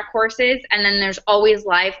webinar courses, and then there's always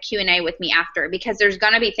live Q&A with me after, because there's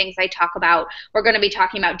going to be things I talk about. We're going to be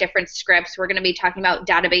talking about different scripts. We're going to be talking about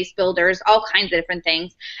database builders, all kinds of different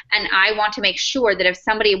things. And I want to make sure that if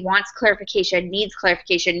somebody wants clarification, needs a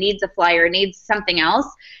flyer, needs something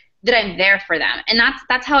else, that I'm there for them. And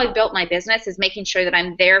that's how I built my business, is making sure that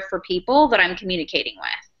I'm there for people that I'm communicating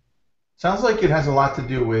with. Sounds like it has a lot to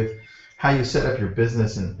do with how you set up your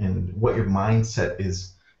business and what your mindset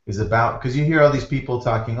is about, because you hear all these people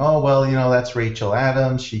talking, oh, well, that's Rachel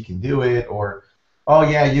Adams, she can do it, or, oh,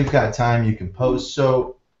 yeah, you've got time, you can post.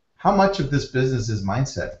 So how much of this business is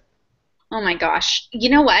mindset? Oh, my gosh. You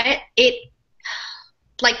know what?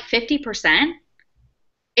 50%.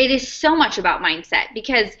 It is so much about mindset,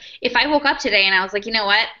 because if I woke up today and I was like, you know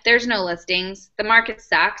what, there's no listings, the market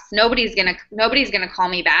sucks, nobody's gonna call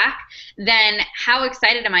me back, then how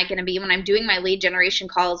excited am I gonna be when I'm doing my lead generation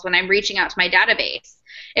calls, when I'm reaching out to my database?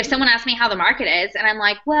 If someone asks me how the market is and I'm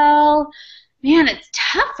like, well, man, it's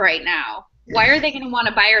tough right now, why are they gonna want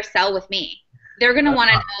to buy or sell with me? They're going to want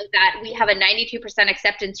to know that we have a 92%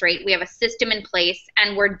 acceptance rate, we have a system in place,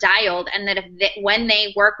 and we're dialed, and that when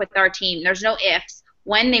they work with our team, there's no ifs,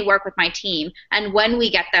 when they work with my team, and when we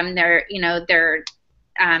get them their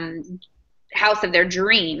house of their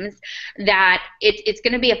dreams, that it's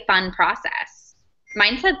going to be a fun process.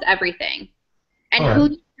 Mindset's everything. And who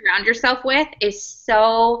you surround yourself with is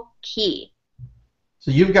so key. So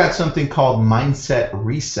you've got something called Mindset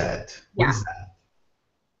Reset. What is that?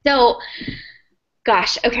 So,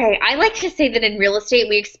 gosh, okay, I like to say that in real estate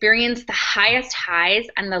we experience the highest highs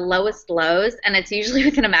and the lowest lows, and it's usually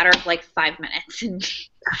within a matter of 5 minutes.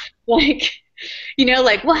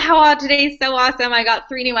 Wow, today's so awesome, I got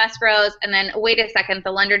 3 new escrows, and then wait a second,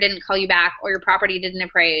 the lender didn't call you back, or your property didn't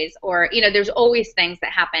appraise, or, there's always things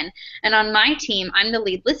that happen. And on my team, I'm the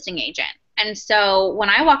lead listing agent. And so when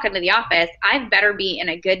I walk into the office, I better be in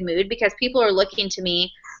a good mood, because people are looking to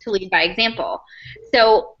me to lead by example.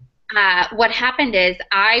 So what happened is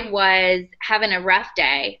I was having a rough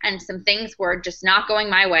day, and some things were just not going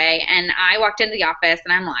my way, and I walked into the office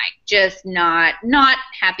and I'm just not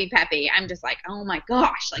happy peppy. I'm just oh my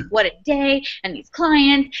gosh, what a day, and these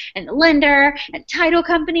clients and the lender and title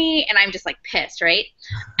company, and I'm just pissed, right?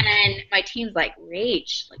 And my team's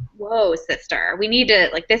Rach, whoa, sister, we need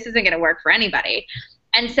to, this isn't going to work for anybody.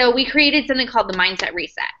 And so we created something called the Mindset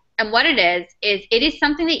Reset. And what it is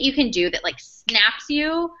something that you can do that snaps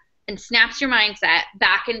you and snaps your mindset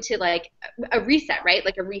back into a reset, right?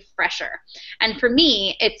 A refresher. And for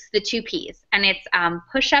me, it's the 2 P's, and it's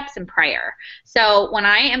push-ups and prayer. So when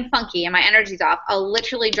I am funky and my energy's off, I'll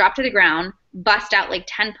literally drop to the ground, bust out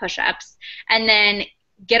 10 push-ups, and then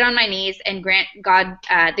get on my knees and grant God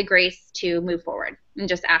the grace to move forward, and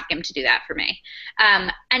just ask him to do that for me.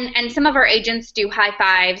 And some of our agents do high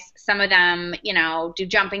fives. Some of them, do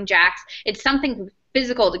jumping jacks. It's something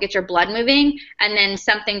physical to get your blood moving, and then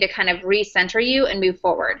something to kind of recenter you and move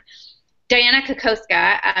forward. Diana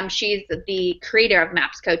Kokoska, she's the creator of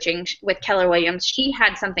MAPS Coaching with Keller Williams. She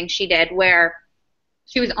had something she did where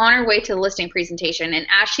she was on her way to the listing presentation, and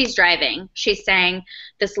as she's driving, she's saying,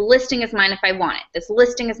 this listing is mine if I want it. This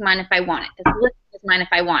listing is mine if I want it. This listing is mine if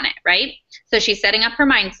I want it, right? So she's setting up her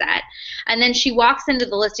mindset, and then she walks into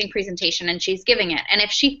the listing presentation and she's giving it. And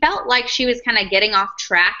if she felt like she was kind of getting off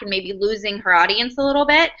track and maybe losing her audience a little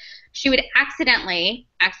bit, she would accidentally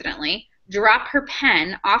drop her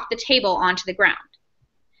pen off the table onto the ground.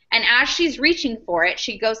 And as she's reaching for it,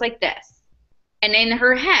 she goes like this. And in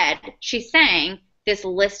her head, she's saying, this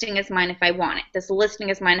listing is mine if I want it. This listing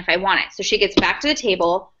is mine if I want it. So she gets back to the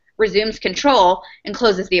table, resumes control, and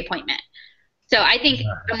closes the appointment. So I think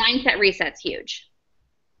a mindset reset's huge.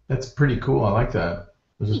 That's pretty cool. I like that.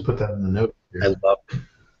 Let's just put that in the note here. I love it.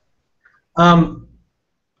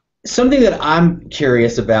 Something that I'm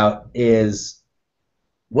curious about is,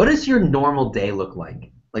 what does your normal day look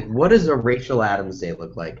like? Like, what does a Rachel Adams day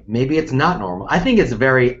look like? Maybe it's not normal. I think it's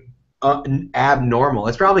very abnormal.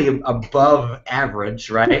 It's probably above average,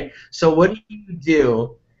 right? So what do you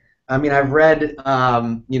do? I mean, I've read,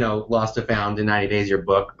 Lost to Found in 90 Days, your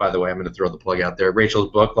book. By the way, I'm going to throw the plug out there.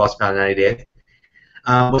 Rachel's book, Lost to Found in 90 Days.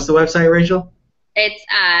 What's the website, Rachel? It's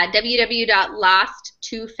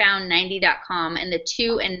www.losttofound90.com, and the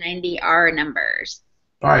 2 and 90 are numbers.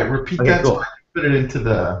 All right, repeat that. Cool. So I put it into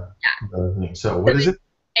the thing. So what is it?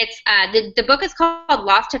 It's the book is called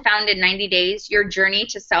Lost to Found in 90 Days: Your Journey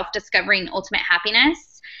to Self-Discovery and Ultimate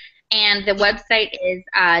Happiness, and the website is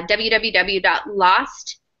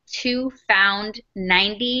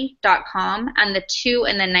www.losttofound90.com, and the 2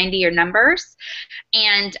 and the 90 are numbers.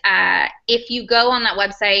 And if you go on that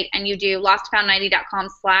website and you do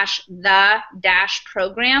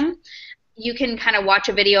losttofound90.com/the-program, you can kind of watch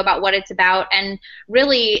a video about what it's about, and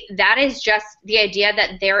really that is just the idea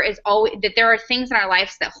that there are things in our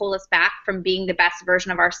lives that hold us back from being the best version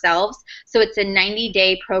of ourselves. So it's a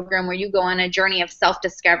 90-day program where you go on a journey of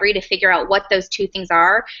self-discovery to figure out what those two things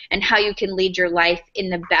are and how you can lead your life in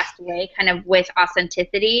the best way, kind of with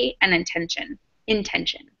authenticity and intention.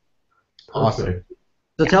 Awesome.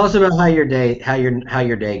 So tell us about how your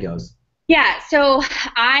day goes. Yeah, so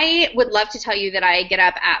I would love to tell you that I get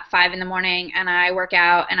up at 5 in the morning and I work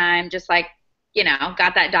out and I'm just like,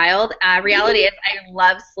 got that dialed. Reality is I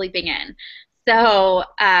love sleeping in. So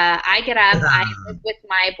I get up, I live with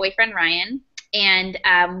my boyfriend Ryan, and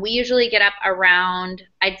we usually get up around,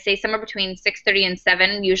 I'd say somewhere between 6:30 and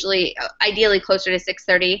 7, usually, ideally closer to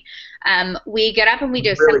 6:30. We get up and we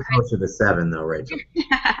do really closer to 7 though, Rachel.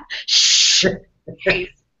 Shh.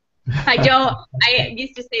 I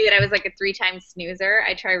used to say that I was like a 3-time snoozer.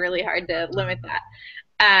 I try really hard to limit that.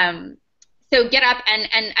 So get up and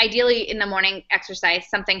ideally in the morning exercise.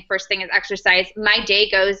 First thing is exercise. My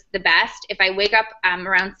day goes the best if I wake up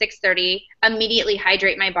around 6:30, immediately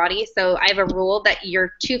hydrate my body. So I have a rule that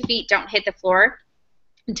your 2 feet don't hit the floor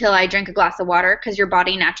until I drink a glass of water, because your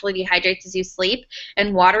body naturally dehydrates as you sleep,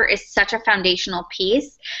 and water is such a foundational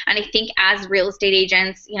piece. And I think as real estate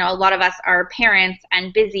agents, a lot of us are parents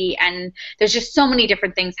and busy, and there's just so many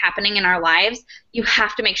different things happening in our lives. You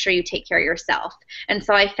have to make sure you take care of yourself. And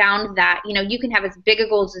so I found that, you can have as big a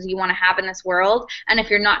goals as you want to have in this world, and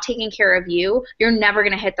if you're not taking care of you, you're never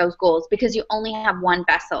going to hit those goals, because you only have one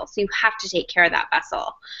vessel, so you have to take care of that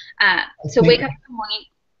vessel. So wake up in the morning.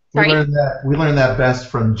 Sorry? We learned that best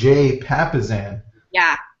from Jay Papasan.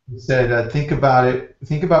 Yeah. He said, think about it.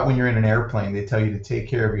 Think about when you're in an airplane. They tell you to take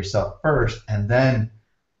care of yourself first, and then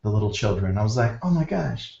the little children. I was like, oh my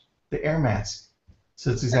gosh, the air mask. So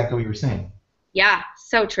that's exactly what you were saying. Yeah,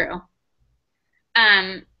 so true.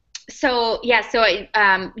 So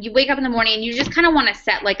you wake up in the morning and you just kind of want to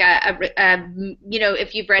set like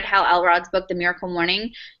if you've read Hal Elrod's book, The Miracle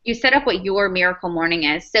Morning, you set up what your miracle morning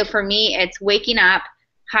is. So for me, it's waking up,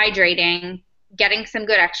 hydrating, getting some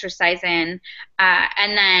good exercise in,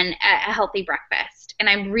 and then a healthy breakfast. And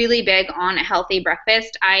I'm really big on a healthy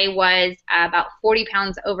breakfast. I was about 40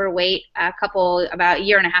 pounds overweight about a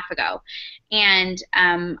year and a half ago. And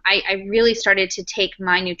I really started to take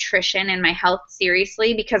my nutrition and my health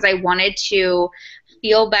seriously, because I wanted to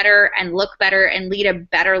feel better and look better and lead a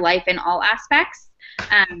better life in all aspects.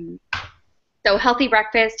 So healthy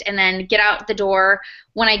breakfast, and then get out the door.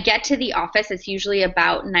 When I get to the office, it's usually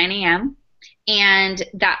about 9 a.m. And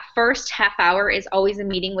that first half hour is always a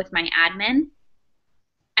meeting with my admin.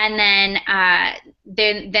 And then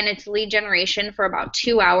it's lead generation for about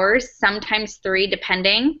 2 hours, sometimes 3,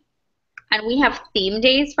 depending. And we have theme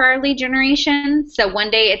days for our lead generation. So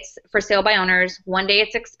one day it's for sale by owners, one day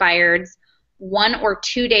it's expireds, 1 or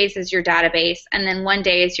 2 days is your database, and then 1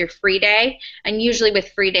 day is your free day. And usually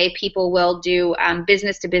with free day, people will do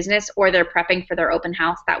business to business, or they're prepping for their open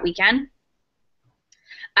house that weekend.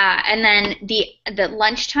 And then the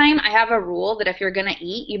lunchtime, I have a rule that if you're going to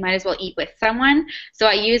eat, you might as well eat with someone. So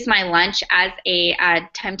I use my lunch as a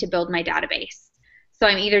time to build my database. So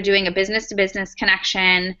I'm either doing a business-to-business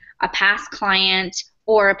connection, a past client,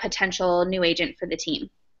 or a potential new agent for the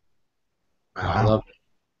team. Wow, I love it.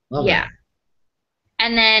 Yeah.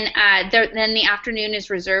 And then then the afternoon is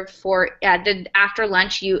reserved for after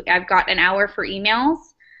lunch. I've got an hour for emails,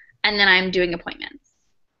 and then I'm doing appointments.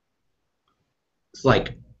 It's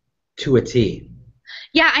like to a T.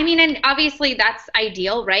 Yeah, I mean, and obviously that's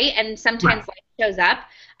ideal, right? And sometimes life shows up.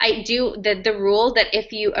 I do the rule that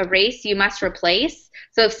if you erase, you must replace.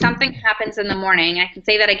 So if something happens in the morning, I can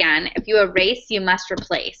say that again. If you erase, you must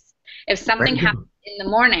replace. If something happens in the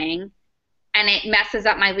morning and it messes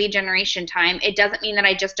up my lead generation time, it doesn't mean that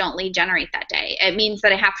I just don't lead generate that day. It means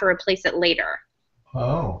that I have to replace it later.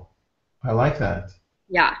 Oh, I like that.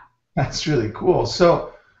 Yeah. That's really cool.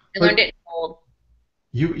 So I learned it in old.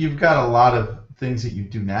 You've got a lot of things that you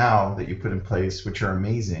do now that you put in place, which are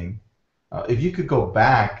amazing. If you could go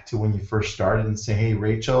back to when you first started and say, hey,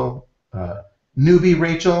 Rachel, newbie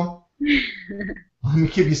Rachel, let me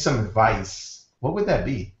give you some advice, what would that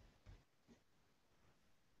be?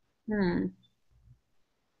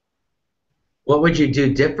 What would you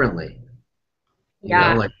do differently? Yeah.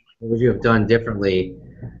 You know, like, what would you have done differently?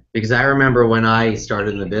 Because I remember when I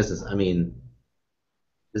started in the business, I mean,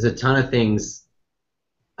 there's a ton of things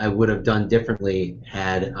I would have done differently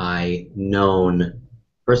had I known,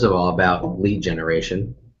 first of all, about lead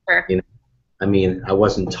generation. Sure. You know, I mean, I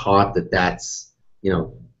wasn't taught that that's, you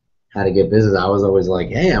know, how to get business. I was always like,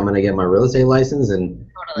 hey, I'm going to get my real estate license and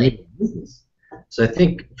Totally. business. So I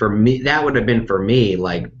think for me, that would have been for me,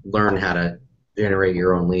 like, learn how to generate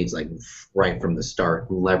your own leads, like, right from the start,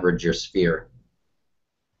 and leverage your sphere.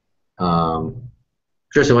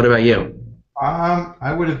 Tristan, what about you?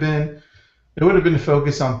 I would have been, it would have been to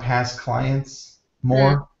focus on past clients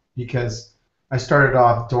more because I started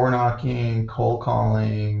off door knocking, cold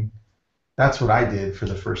calling. That's what I did for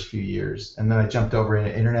the first few years, and then I jumped over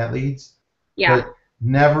into internet leads. Yeah. But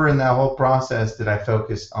never in that whole process did I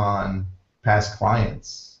focus on past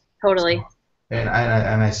clients. Totally. And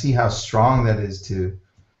I see how strong that is to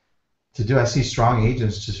do. I see strong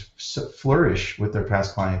agents just flourish with their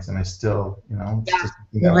past clients, and I still, you know. Yeah. Just,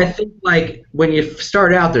 Well, I think, like, when you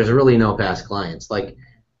start out, there's really no past clients. Like,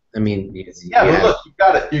 I mean, yeah, but look,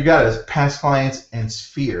 you got a past clients and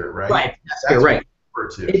sphere, right? Right. That's right.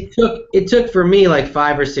 It took for me like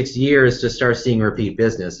 5 or 6 years to start seeing repeat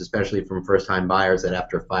business, especially from first-time buyers that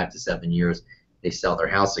after 5 to 7 years they sell their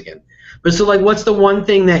house again. But so, like, what's the one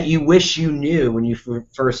thing that you wish you knew when you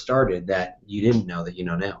first started that you didn't know that you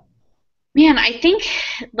know now? Man, I think,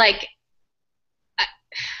 like,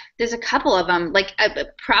 there's a couple of them. Like,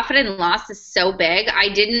 profit and loss is so big. I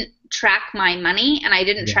didn't track my money, and I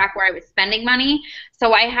didn't track where I was spending money.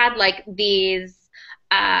 So I had, like, these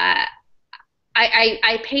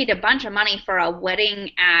I paid a bunch of money for a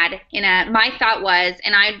wedding ad my thought was,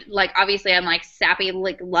 and obviously I'm like sappy,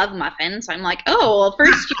 like, love muffin, so I'm like, oh, well,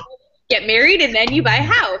 first you get married and then you buy a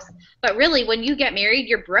house. But really, when you get married,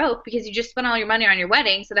 you're broke because you just spent all your money on your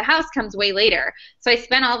wedding, so the house comes way later. So I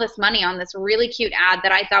spent all this money on this really cute ad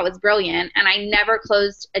that I thought was brilliant, and I never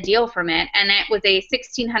closed a deal from it, and it was a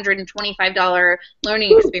 $1,625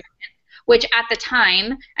 learning experience, which at the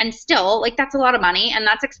time, and still, like, that's a lot of money, and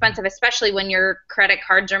that's expensive, especially when your credit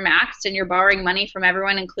cards are maxed and you're borrowing money from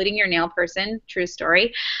everyone, including your nail person. True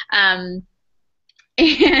story.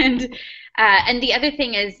 And the other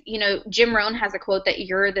thing is, you know, Jim Rohn has a quote that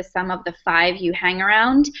you're the sum of the 5 you hang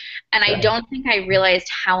around, and I don't think I realized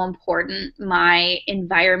how important my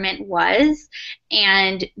environment was,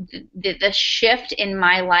 and the shift in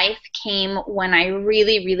my life came when I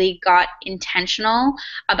really, really got intentional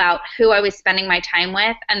about who I was spending my time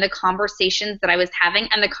with and the conversations that I was having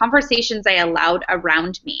and the conversations I allowed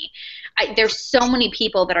around me. There's so many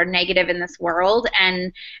people that are negative in this world,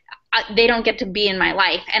 and they don't get to be in my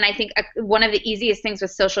life. And I think one of the easiest things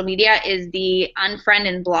with social media is the unfriend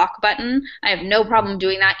and block button. I have no problem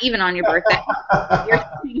doing that, even on your birthday. You're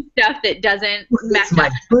doing stuff that doesn't match. It's my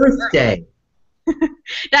birthday.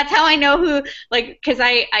 That's how I know who, like, because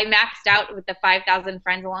I maxed out with the 5,000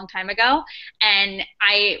 friends a long time ago, and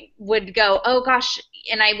I would go, oh gosh,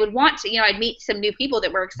 and I would want to, you know, I'd meet some new people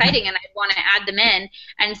that were exciting, and I'd want to add them in,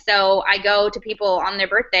 and so I go to people on their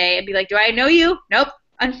birthday and be like, do I know you? Nope.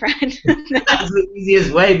 Unfriend. That's the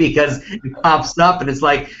easiest way because it pops up and it's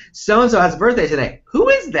like, so-and-so has a birthday today. Who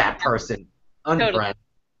is that person? Unfriend.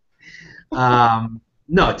 Totally.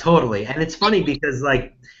 No, totally. And it's funny because,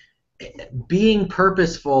 like, being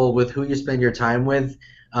purposeful with who you spend your time with,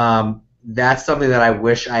 that's something that I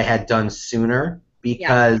wish I had done sooner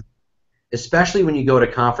because especially when you go to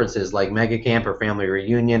conferences like Mega Camp or Family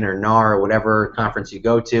Reunion or NAR or whatever conference you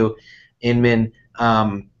go to, Inman,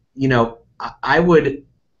 you know, I would...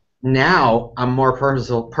 Now I'm more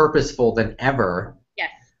purposeful than ever.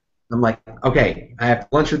 Yes. I'm like, okay, I have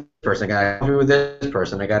lunch with this person, I got to have coffee with this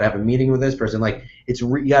person, I got to have a meeting with this person. Like,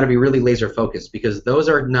 you got to be really laser focused because those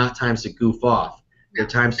are not times to goof off. They're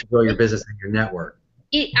times to grow your business and your network.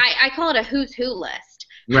 I call it a who's who list.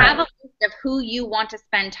 Right. Have a list of who you want to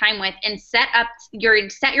spend time with and set your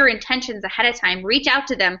intentions ahead of time. Reach out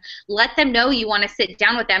to them. Let them know you want to sit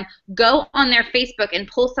down with them. Go on their Facebook and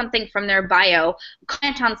pull something from their bio.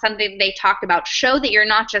 Comment on something they talked about. Show that you're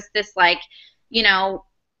not just this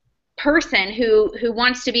person who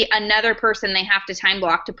wants to be another person they have to time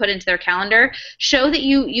block to put into their calendar. Show that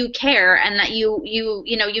you care and that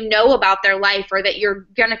you know about their life, or that you're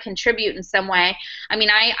going to contribute in some way. I mean,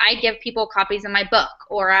 I give people copies of my book,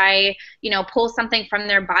 or I pull something from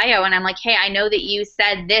their bio and I'm like, hey, I know that you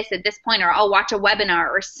said this at this point, or I'll watch a webinar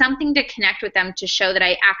or something to connect with them to show that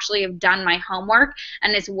I actually have done my homework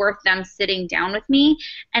and it's worth them sitting down with me.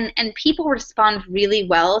 And people respond really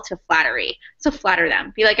well to flattery. So flatter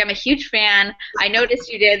them. Be like, I'm a huge fan. I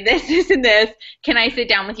noticed you did this, this, and this. Can I sit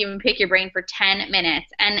down with you and pick your brain for 10 minutes?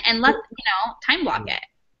 And let time block it.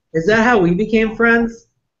 Is that how we became friends?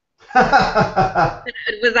 Was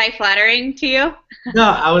I flattering to you? No,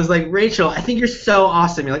 I was like, Rachel, I think you're so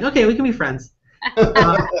awesome. You're like, okay, we can be friends.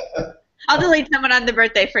 I'll delete someone on the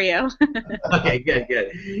birthday for you. Okay,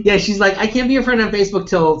 good. Yeah, she's like, I can't be your friend on Facebook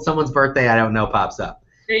till someone's birthday I don't know pops up.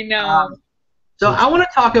 I know. So I want to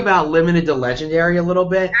talk about Limited to Legendary a little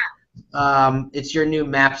bit. It's your new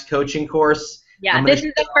MAPS coaching course. Yeah, this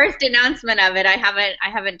is the first announcement of it. I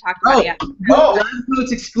haven't talked about it yet. Oh,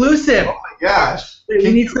 It's exclusive. Oh my gosh.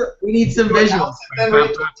 We need some visuals. Then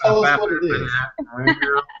Rachel, tell us what it is.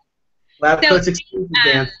 Lab Coats exclusive,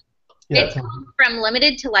 Dan. It's from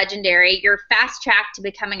Limited to Legendary, your fast track to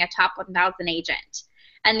becoming a top 1,000 agent.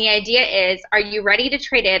 And the idea is, are you ready to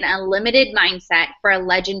trade in a limited mindset for a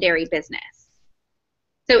legendary business?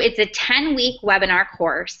 So it's a 10-week webinar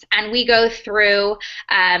course, and we go through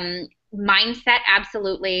mindset,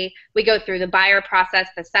 absolutely. We go through the buyer process,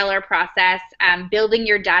 the seller process, building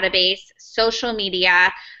your database, social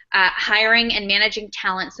media, hiring and managing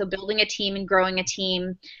talent, so building a team and growing a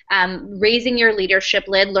team, raising your leadership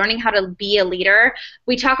lid, learning how to be a leader.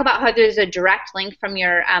 We talk about how there's a direct link from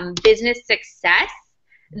your business success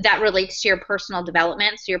that relates to your personal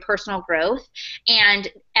development, so your personal growth. And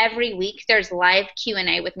every week there's live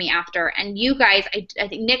Q&A with me after. And you guys, I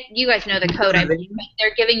think, Nick, you guys know the code.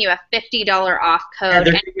 They're giving you a $50 off code.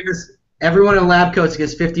 Yeah, everyone in Lab Coats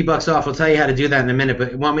gets $50 off. We'll tell you how to do that in a minute.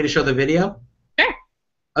 But want me to show the video? Sure.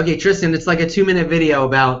 Okay, Tristan, it's like a 2-minute video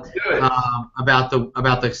about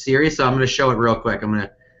the series. So I'm going to show it real quick.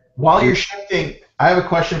 While you're shifting, I have a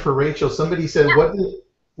question for Rachel. Somebody said,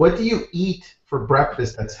 what do you eat for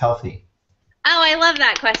breakfast that's healthy? Oh, I love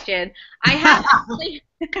that question. I have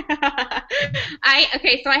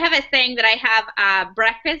so I have a saying that I have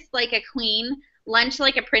breakfast like a queen, lunch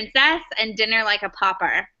like a princess, and dinner like a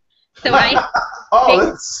pauper. So oh,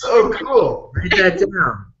 that's so cool. Write that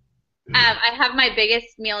down. I have my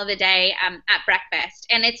biggest meal of the day at breakfast,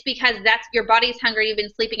 and it's because your body's hungry, you've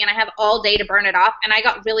been sleeping, and I have all day to burn it off, and I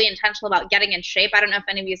got really intentional about getting in shape. I don't know if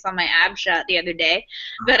any of you saw my ab shot the other day,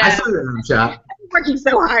 but I saw your ab shot. I'm working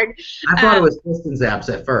so hard. I thought it was Tristan's abs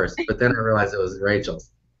at first, but then I realized it was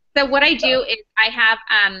Rachel's. So what I do is I have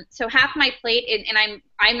so half my plate, and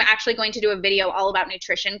I'm actually going to do a video all about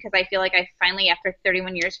nutrition because I feel like I finally, after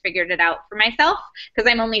 31 years, figured it out for myself,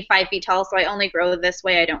 because I'm only 5 feet tall, so I only grow this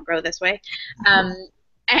way. I don't grow this way.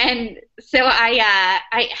 And so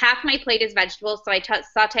I half my plate is vegetables, so I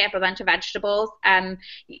saute up a bunch of vegetables, and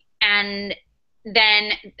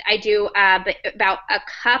then I do about a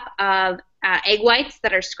cup of egg whites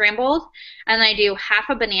that are scrambled, and I do half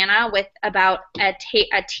a banana with about a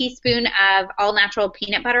teaspoon of all-natural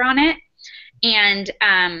peanut butter on it, and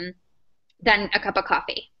then a cup of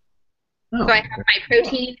coffee. So I have my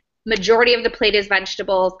protein. Majority of the plate is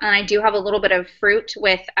vegetables, and I do have a little bit of fruit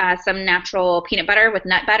with some natural peanut butter with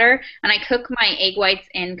nut butter, and I cook my egg whites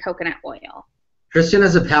in coconut oil. Tristan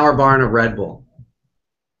has a power bar and a Red Bull.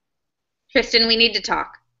 Tristan, we need to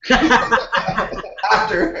talk.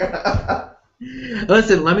 After.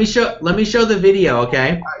 Listen, let me show the video,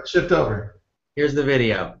 okay? All right, shift over. Here's the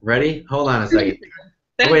video. Ready? Hold on a second.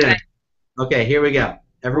 Wait a minute. Okay, here we go.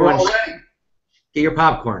 Everyone, get your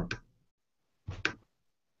popcorn.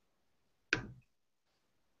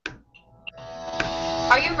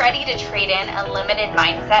 Are you ready to trade in a limited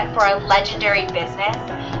mindset for a legendary business?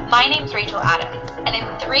 My name's Rachel Adams, and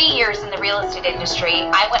in 3 years in the real estate industry,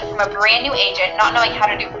 I went from a brand new agent not knowing how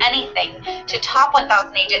to do anything to top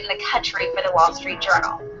 1,000 agent in the country for the Wall Street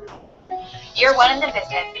Journal. Year 1 in the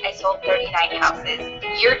business, I sold 39 houses.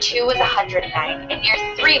 Year 2 was 109, and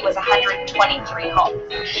year 3 was 123 homes.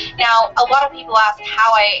 Now, a lot of people ask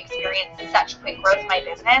how I experienced such quick growth in my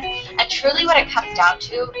business, and truly what it comes down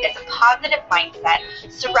to is a positive mindset,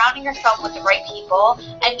 surrounding yourself with the right people,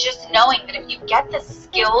 and just knowing that if you get the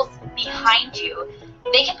skills behind you,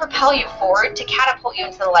 they can propel you forward to catapult you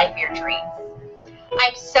into the life of your dreams.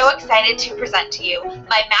 I'm so excited to present to you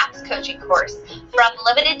my MAPS coaching course, From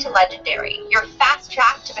Limited to Legendary, your fast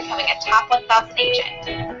track to becoming a top 1,000 agent.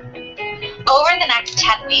 Over the next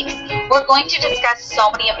 10 weeks, we're going to discuss so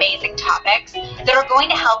many amazing topics that are going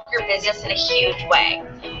to help your business in a huge way.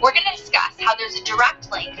 We're going to discuss how there's a direct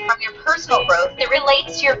link from your personal growth that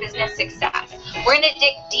relates to your business success. We're going to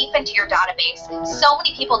dig deep into your database. So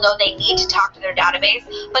many people know they need to talk to their database,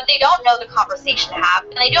 but they don't know the conversation to have,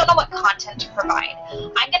 and they don't know what content to provide.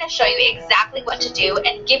 I'm going to show you exactly what to do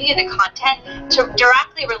and give you the content to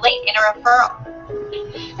directly relate in a referral.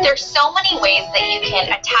 There's so many ways that you can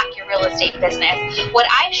attack your real estate business. What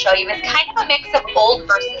I show you is kind of a mix of old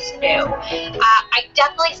versus new. I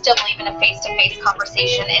definitely still believe in a face-to-face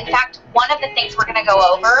conversation. In fact, one of the things we're going to go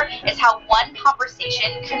over is how one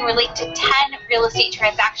conversation can relate to 10 real estate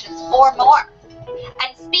transactions or more.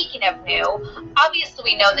 And speaking of new, obviously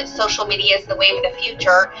we know that social media is the wave of the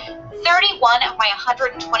future. 31 of my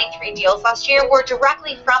 123 deals last year were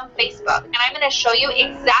directly from Facebook, and I'm going to show you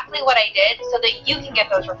exactly what I did so that you can get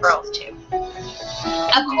those referrals too.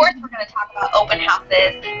 Of course, we're going to talk about open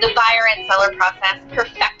houses, the buyer and seller process,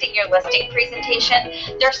 perfecting your listing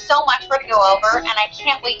presentation. There's so much we're going to go over, and I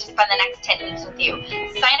can't wait to spend the next 10 weeks with you.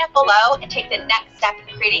 Sign up below and take the next step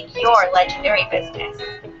in creating your legendary business.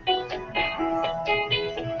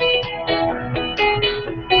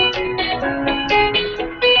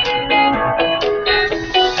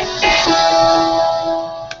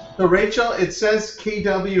 So Rachel, it says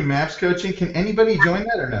KW Maps Coaching. Can anybody join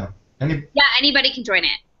that or no? Yeah, anybody can join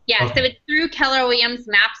it. Yeah, okay. So it's through Keller Williams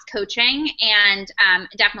Maps Coaching, and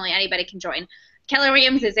definitely anybody can join. Keller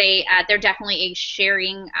Williams is they're definitely a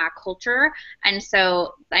sharing culture, and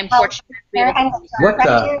so I'm fortunate to be able to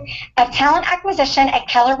Director of Talent Acquisition at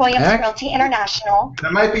Keller Williams Realty International.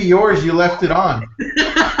 That might be yours. You left it on.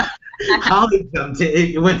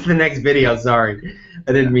 It went to the next video. Sorry,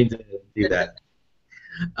 I didn't mean to do that.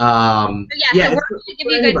 So we're going to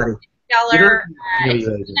give you a good $3 it's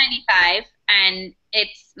 $3.95, and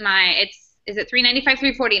is it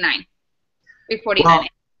 $3.95, $3.49, $3.49.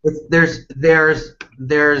 Well, there's and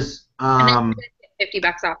then $50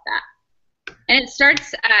 off that. And it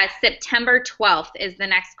starts September 12th is the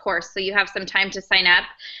next course, so you have some time to sign up.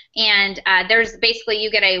 And there's basically,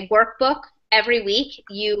 you get a workbook every week.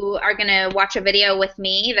 You are going to watch a video with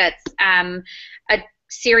me that's a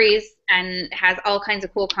series and has all kinds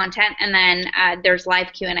of cool content, and then there's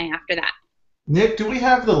live Q&A after that. Nick, do we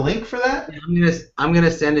have the link for that? I'm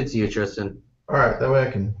gonna send it to you, Tristan. All right, that way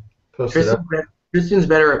I can post it up. Tristan's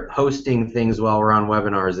better at hosting things while we're on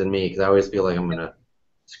webinars than me, because I always feel like I'm gonna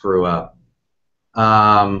screw up.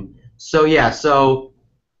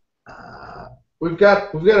 We've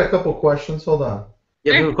got a couple questions. Hold on.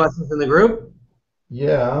 You have any questions in the group?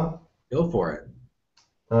 Yeah. Go for it.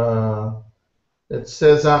 It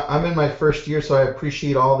says, I'm in my first year, so I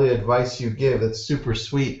appreciate all the advice you give. That's super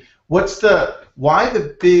sweet. Why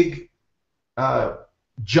the big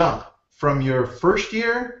jump from your first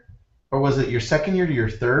year, or was it your second year to your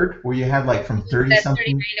third, where you had like from 30-something?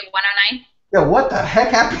 39 to 109. Yeah, what the heck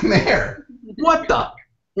happened there? What the?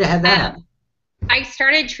 Yeah, had that. I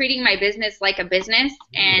started treating my business like a business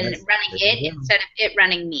and running it instead of it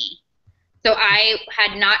running me. So I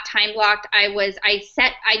had not time blocked. I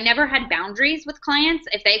never had boundaries with clients.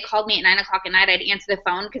 If they called me at 9 o'clock at night, I'd answer the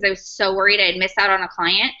phone because I was so worried I'd miss out on a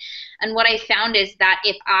client. And what I found is that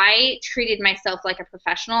if I treated myself like a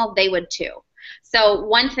professional, they would too. So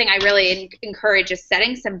one thing I really encourage is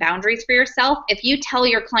setting some boundaries for yourself. If you tell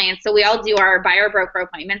your clients, so we all do our buyer broker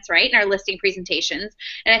appointments, right, and our listing presentations,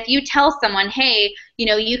 and if you tell someone, hey,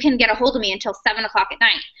 you can get a hold of me until 7 o'clock at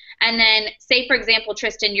night, and then say, for example,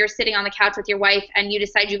 Tristan, you're sitting on the couch with your wife and you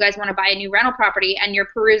decide you guys want to buy a new rental property, and you're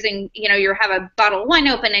perusing, you have a bottle of wine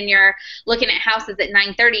open and you're looking at houses at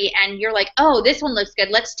 9:30, and you're like, oh, this one looks good,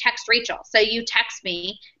 let's text Rachel. So you text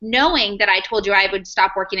me knowing that I told you I would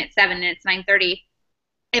stop working at 7 and it's 9:30.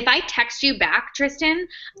 If I text you back, Tristan,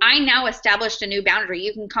 I now established a new boundary.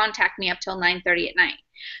 You can contact me up till 9:30 at night.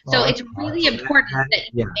 So it's really important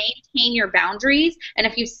that you maintain your boundaries, and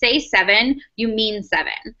if you say 7, you mean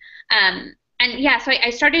 7. So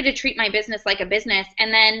I started to treat my business like a business,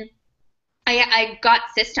 and then I got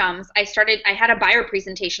systems. I had a buyer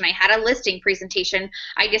presentation. I had a listing presentation.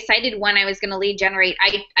 I decided when I was going to lead generate.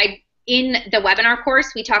 In the webinar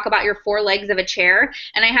course, we talk about your 4 legs of a chair,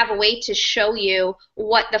 and I have a way to show you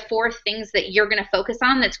what the 4 things that you're going to focus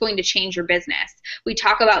on that's going to change your business. We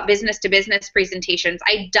talk about business-to-business presentations.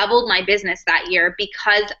 I doubled my business that year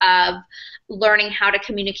because of learning how to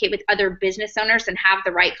communicate with other business owners and have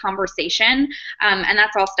the right conversation, and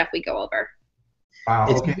that's all stuff we go over. Wow.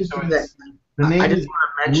 It's Okay. So interesting that the name I just is want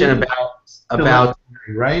to mention about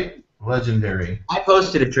Legendary, right? Legendary. I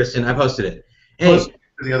posted it, Tristan. I posted it. Post Hey,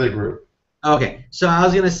 to the other group. okay. So I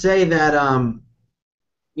was gonna say that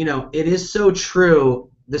it is so true.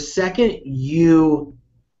 The second you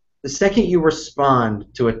respond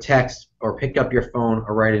to a text or pick up your phone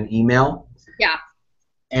or write an email, Yeah.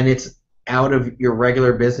 and it's out of your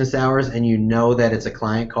regular business hours, and you know that it's a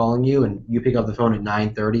client calling you, and you pick up the phone at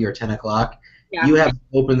 9:30 or 10 o'clock, Yeah. you have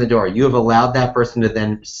opened the door. You have allowed that person to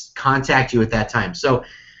then contact you at that time. So,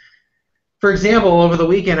 for example, over the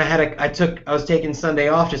weekend, I was taking Sunday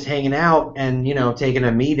off, just hanging out, and taking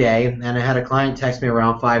a me day, and I had a client text me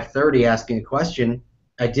around 5:30 asking a question.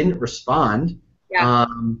 I didn't respond. Yeah.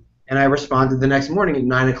 And I responded the next morning at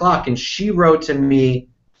 9 o'clock, and she wrote to me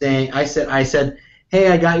saying, I said, hey,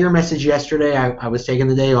 I got your message yesterday. I was taking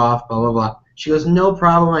the day off, blah, blah, blah. She goes, no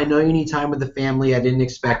problem. I know you need time with the family. I didn't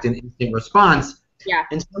expect an instant response. Yeah.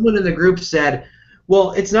 And someone in the group said,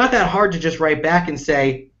 well, it's not that hard to just write back and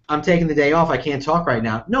say, I'm taking the day off. I can't talk right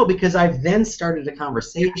now. No, because I've then started a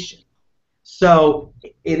conversation. So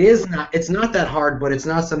it's not that hard, but it's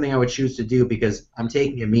not something I would choose to do because I'm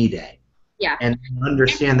taking a me day. Yeah. And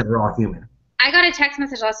understand that we're all human. I got a text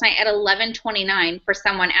message last night at 11:29 for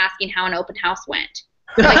someone asking how an open house went.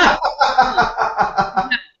 Like,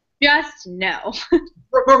 just no.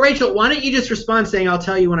 But Rachel, why don't you just respond saying, I'll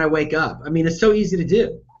tell you when I wake up? I mean, it's so easy to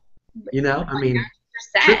do. I mean,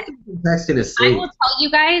 text in his sleep. I will tell you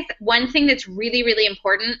guys one thing that's really, really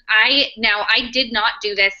important. I did not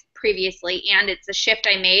do this previously, and it's a shift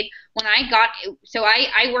I made when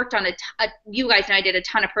I worked on you guys know I did a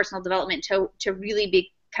ton of personal development to really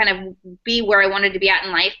be where I wanted to be at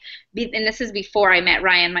in life, and this is before I met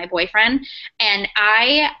Ryan, my boyfriend. And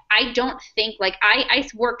I don't think, like, I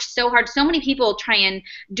worked so hard. So many people try and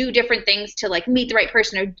do different things to, like, meet the right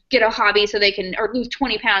person or get a hobby so they can, or lose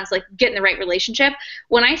 20 pounds, like, get in the right relationship.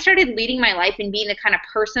 When I started leading my life and being the kind of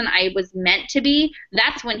person I was meant to be,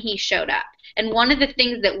 that's when he showed up. And one of the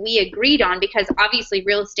things that we agreed on, because obviously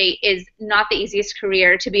real estate is not the easiest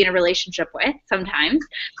career to be in a relationship with sometimes,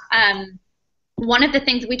 one of the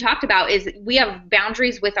things we talked about is we have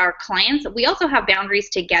boundaries with our clients. We also have boundaries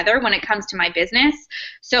together when it comes to my business.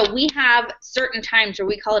 So we have certain times where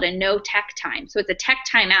we call it a no tech time. So it's a tech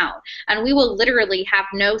time out. And we will literally have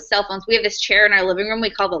no cell phones. We have this chair in our living room we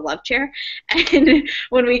call the love chair. And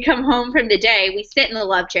when we come home from the day, we sit in the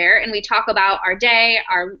love chair and we talk about our day,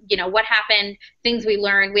 what happened, things we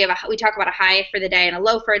learned. We talk about a high for the day and a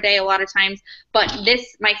low for a day a lot of times. But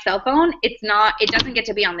my cell phone, it doesn't get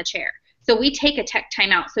to be on the chair. So we take a tech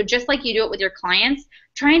time out. So just like you do it with your clients,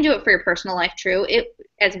 try and do it for your personal life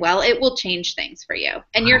as well. It will change things for you.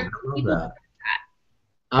 And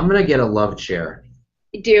I'm going to get a love chair.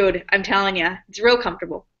 Dude, I'm telling you, it's real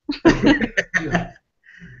comfortable. Can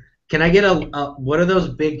I get what are those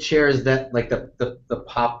big chairs that, like the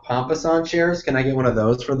Pompasan chairs? Can I get one of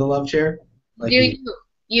those for the love chair? Like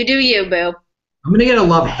you do you, boo. I'm going to get a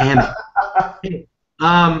love hammock.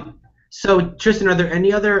 So, Tristan, are there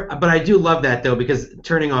any other, but I do love that, though, because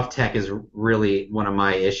turning off tech is really one of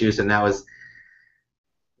my issues, and that was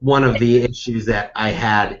one of the issues that I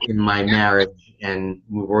had in my marriage, and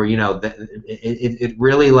where, it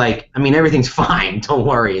really, like, I mean, everything's fine, don't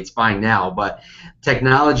worry, it's fine now, but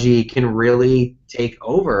technology can really take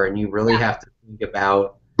over, and you really have to think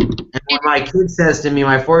about, and when my kid says to me,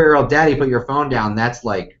 my 4-year-old, Daddy, put your phone down, that's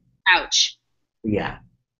like, ouch. Yeah,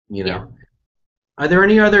 Yeah. Are there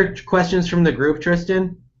any other questions from the group,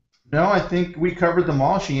 Tristan? No, I think we covered them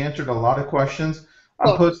all. She answered a lot of questions.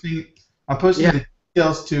 Cool. I'm posting the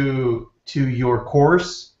details to your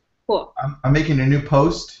course. Cool. I'm making a new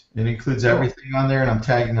post. It includes everything on there, and I'm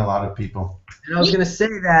tagging a lot of people. And I was going to say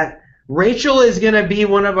that Rachel is going to be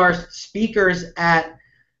one of our speakers at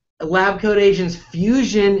Lab Coat Agents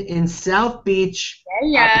Fusion in South Beach.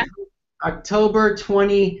 Yeah. October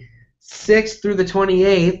 26th through the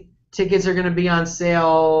 28th. Tickets are going to be on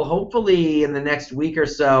sale hopefully in the next week or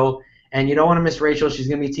so, and you don't want to miss Rachel. She's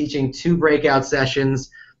going to be teaching 2 breakout sessions,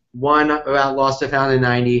 one about Lost to Found in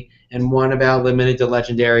 90 and one about Limited to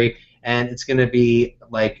Legendary, and it's going to be,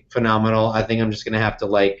 like, phenomenal. I think I'm just going to have to,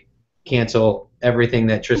 like, cancel everything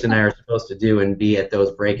that Tristan and I are supposed to do and be at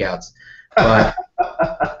those breakouts. But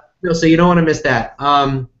so you don't want to miss that.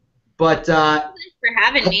 Thanks for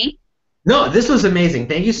having me. No, this was amazing.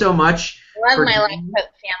 Thank you so much. Love my Life Coat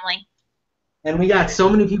family. And we got so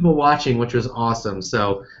many people watching, which was awesome.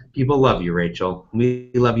 So people love you, Rachel. We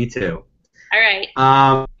love you too. All right.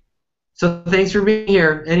 So thanks for being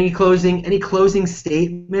here. Any closing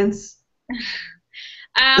statements?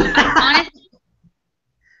 Honestly,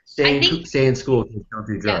 Stay in school. Don't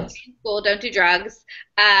do drugs. Stay in school. Don't do drugs.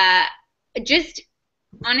 Just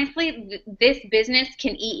honestly, this business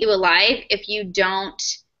can eat you alive if you don't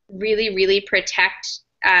really, really protect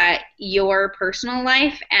your personal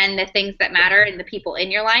life and the things that matter and the people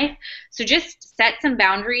in your life. So just set some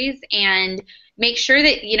boundaries and make sure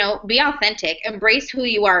that, be authentic. Embrace who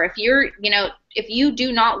you are. If you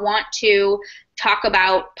do not want to talk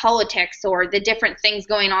about politics or the different things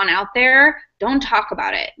going on out there, don't talk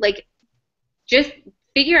about it. Like, just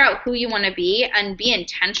figure out who you want to be and be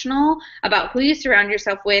intentional about who you surround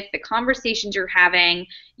yourself with, the conversations you're having,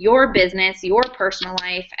 your business, your personal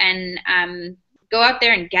life, and go out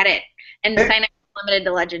there and get it. And sign up for Limited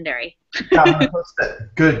to Legendary. Yeah, I'm gonna post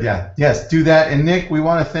that. Good, yeah. Yes, do that. And Nick, we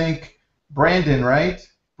want to thank Brandon, right?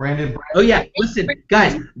 Brandon. Oh, yeah. Listen,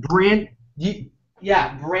 guys, Brandon.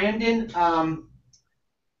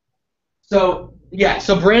 So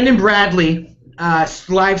Brandon Bradley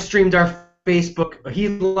live streamed our Facebook. He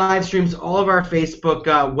live streams all of our Facebook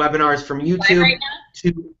webinars from YouTube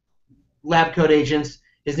to Lab Coat Agents.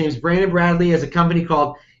 His name's Brandon Bradley. He has a company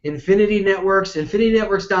called Infinity Networks,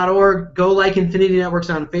 infinitynetworks.org. Go like Infinity Networks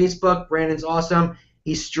on Facebook. Brandon's awesome.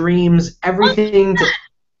 He streams everything.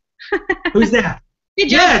 Who's that?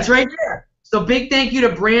 Yeah, it's right there. So big thank you to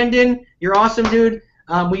Brandon. You're awesome, dude.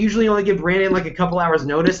 We usually only give Brandon like a couple hours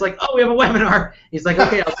notice, like, oh, we have a webinar. He's like,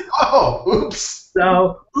 okay. Oops.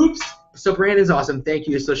 So Brandon's awesome. Thank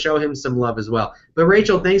you. So show him some love as well. But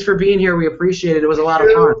Rachel, thanks for being here. We appreciate it. It was a lot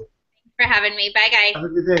of fun. Thanks for having me. Bye, guys. Have a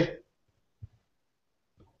good day.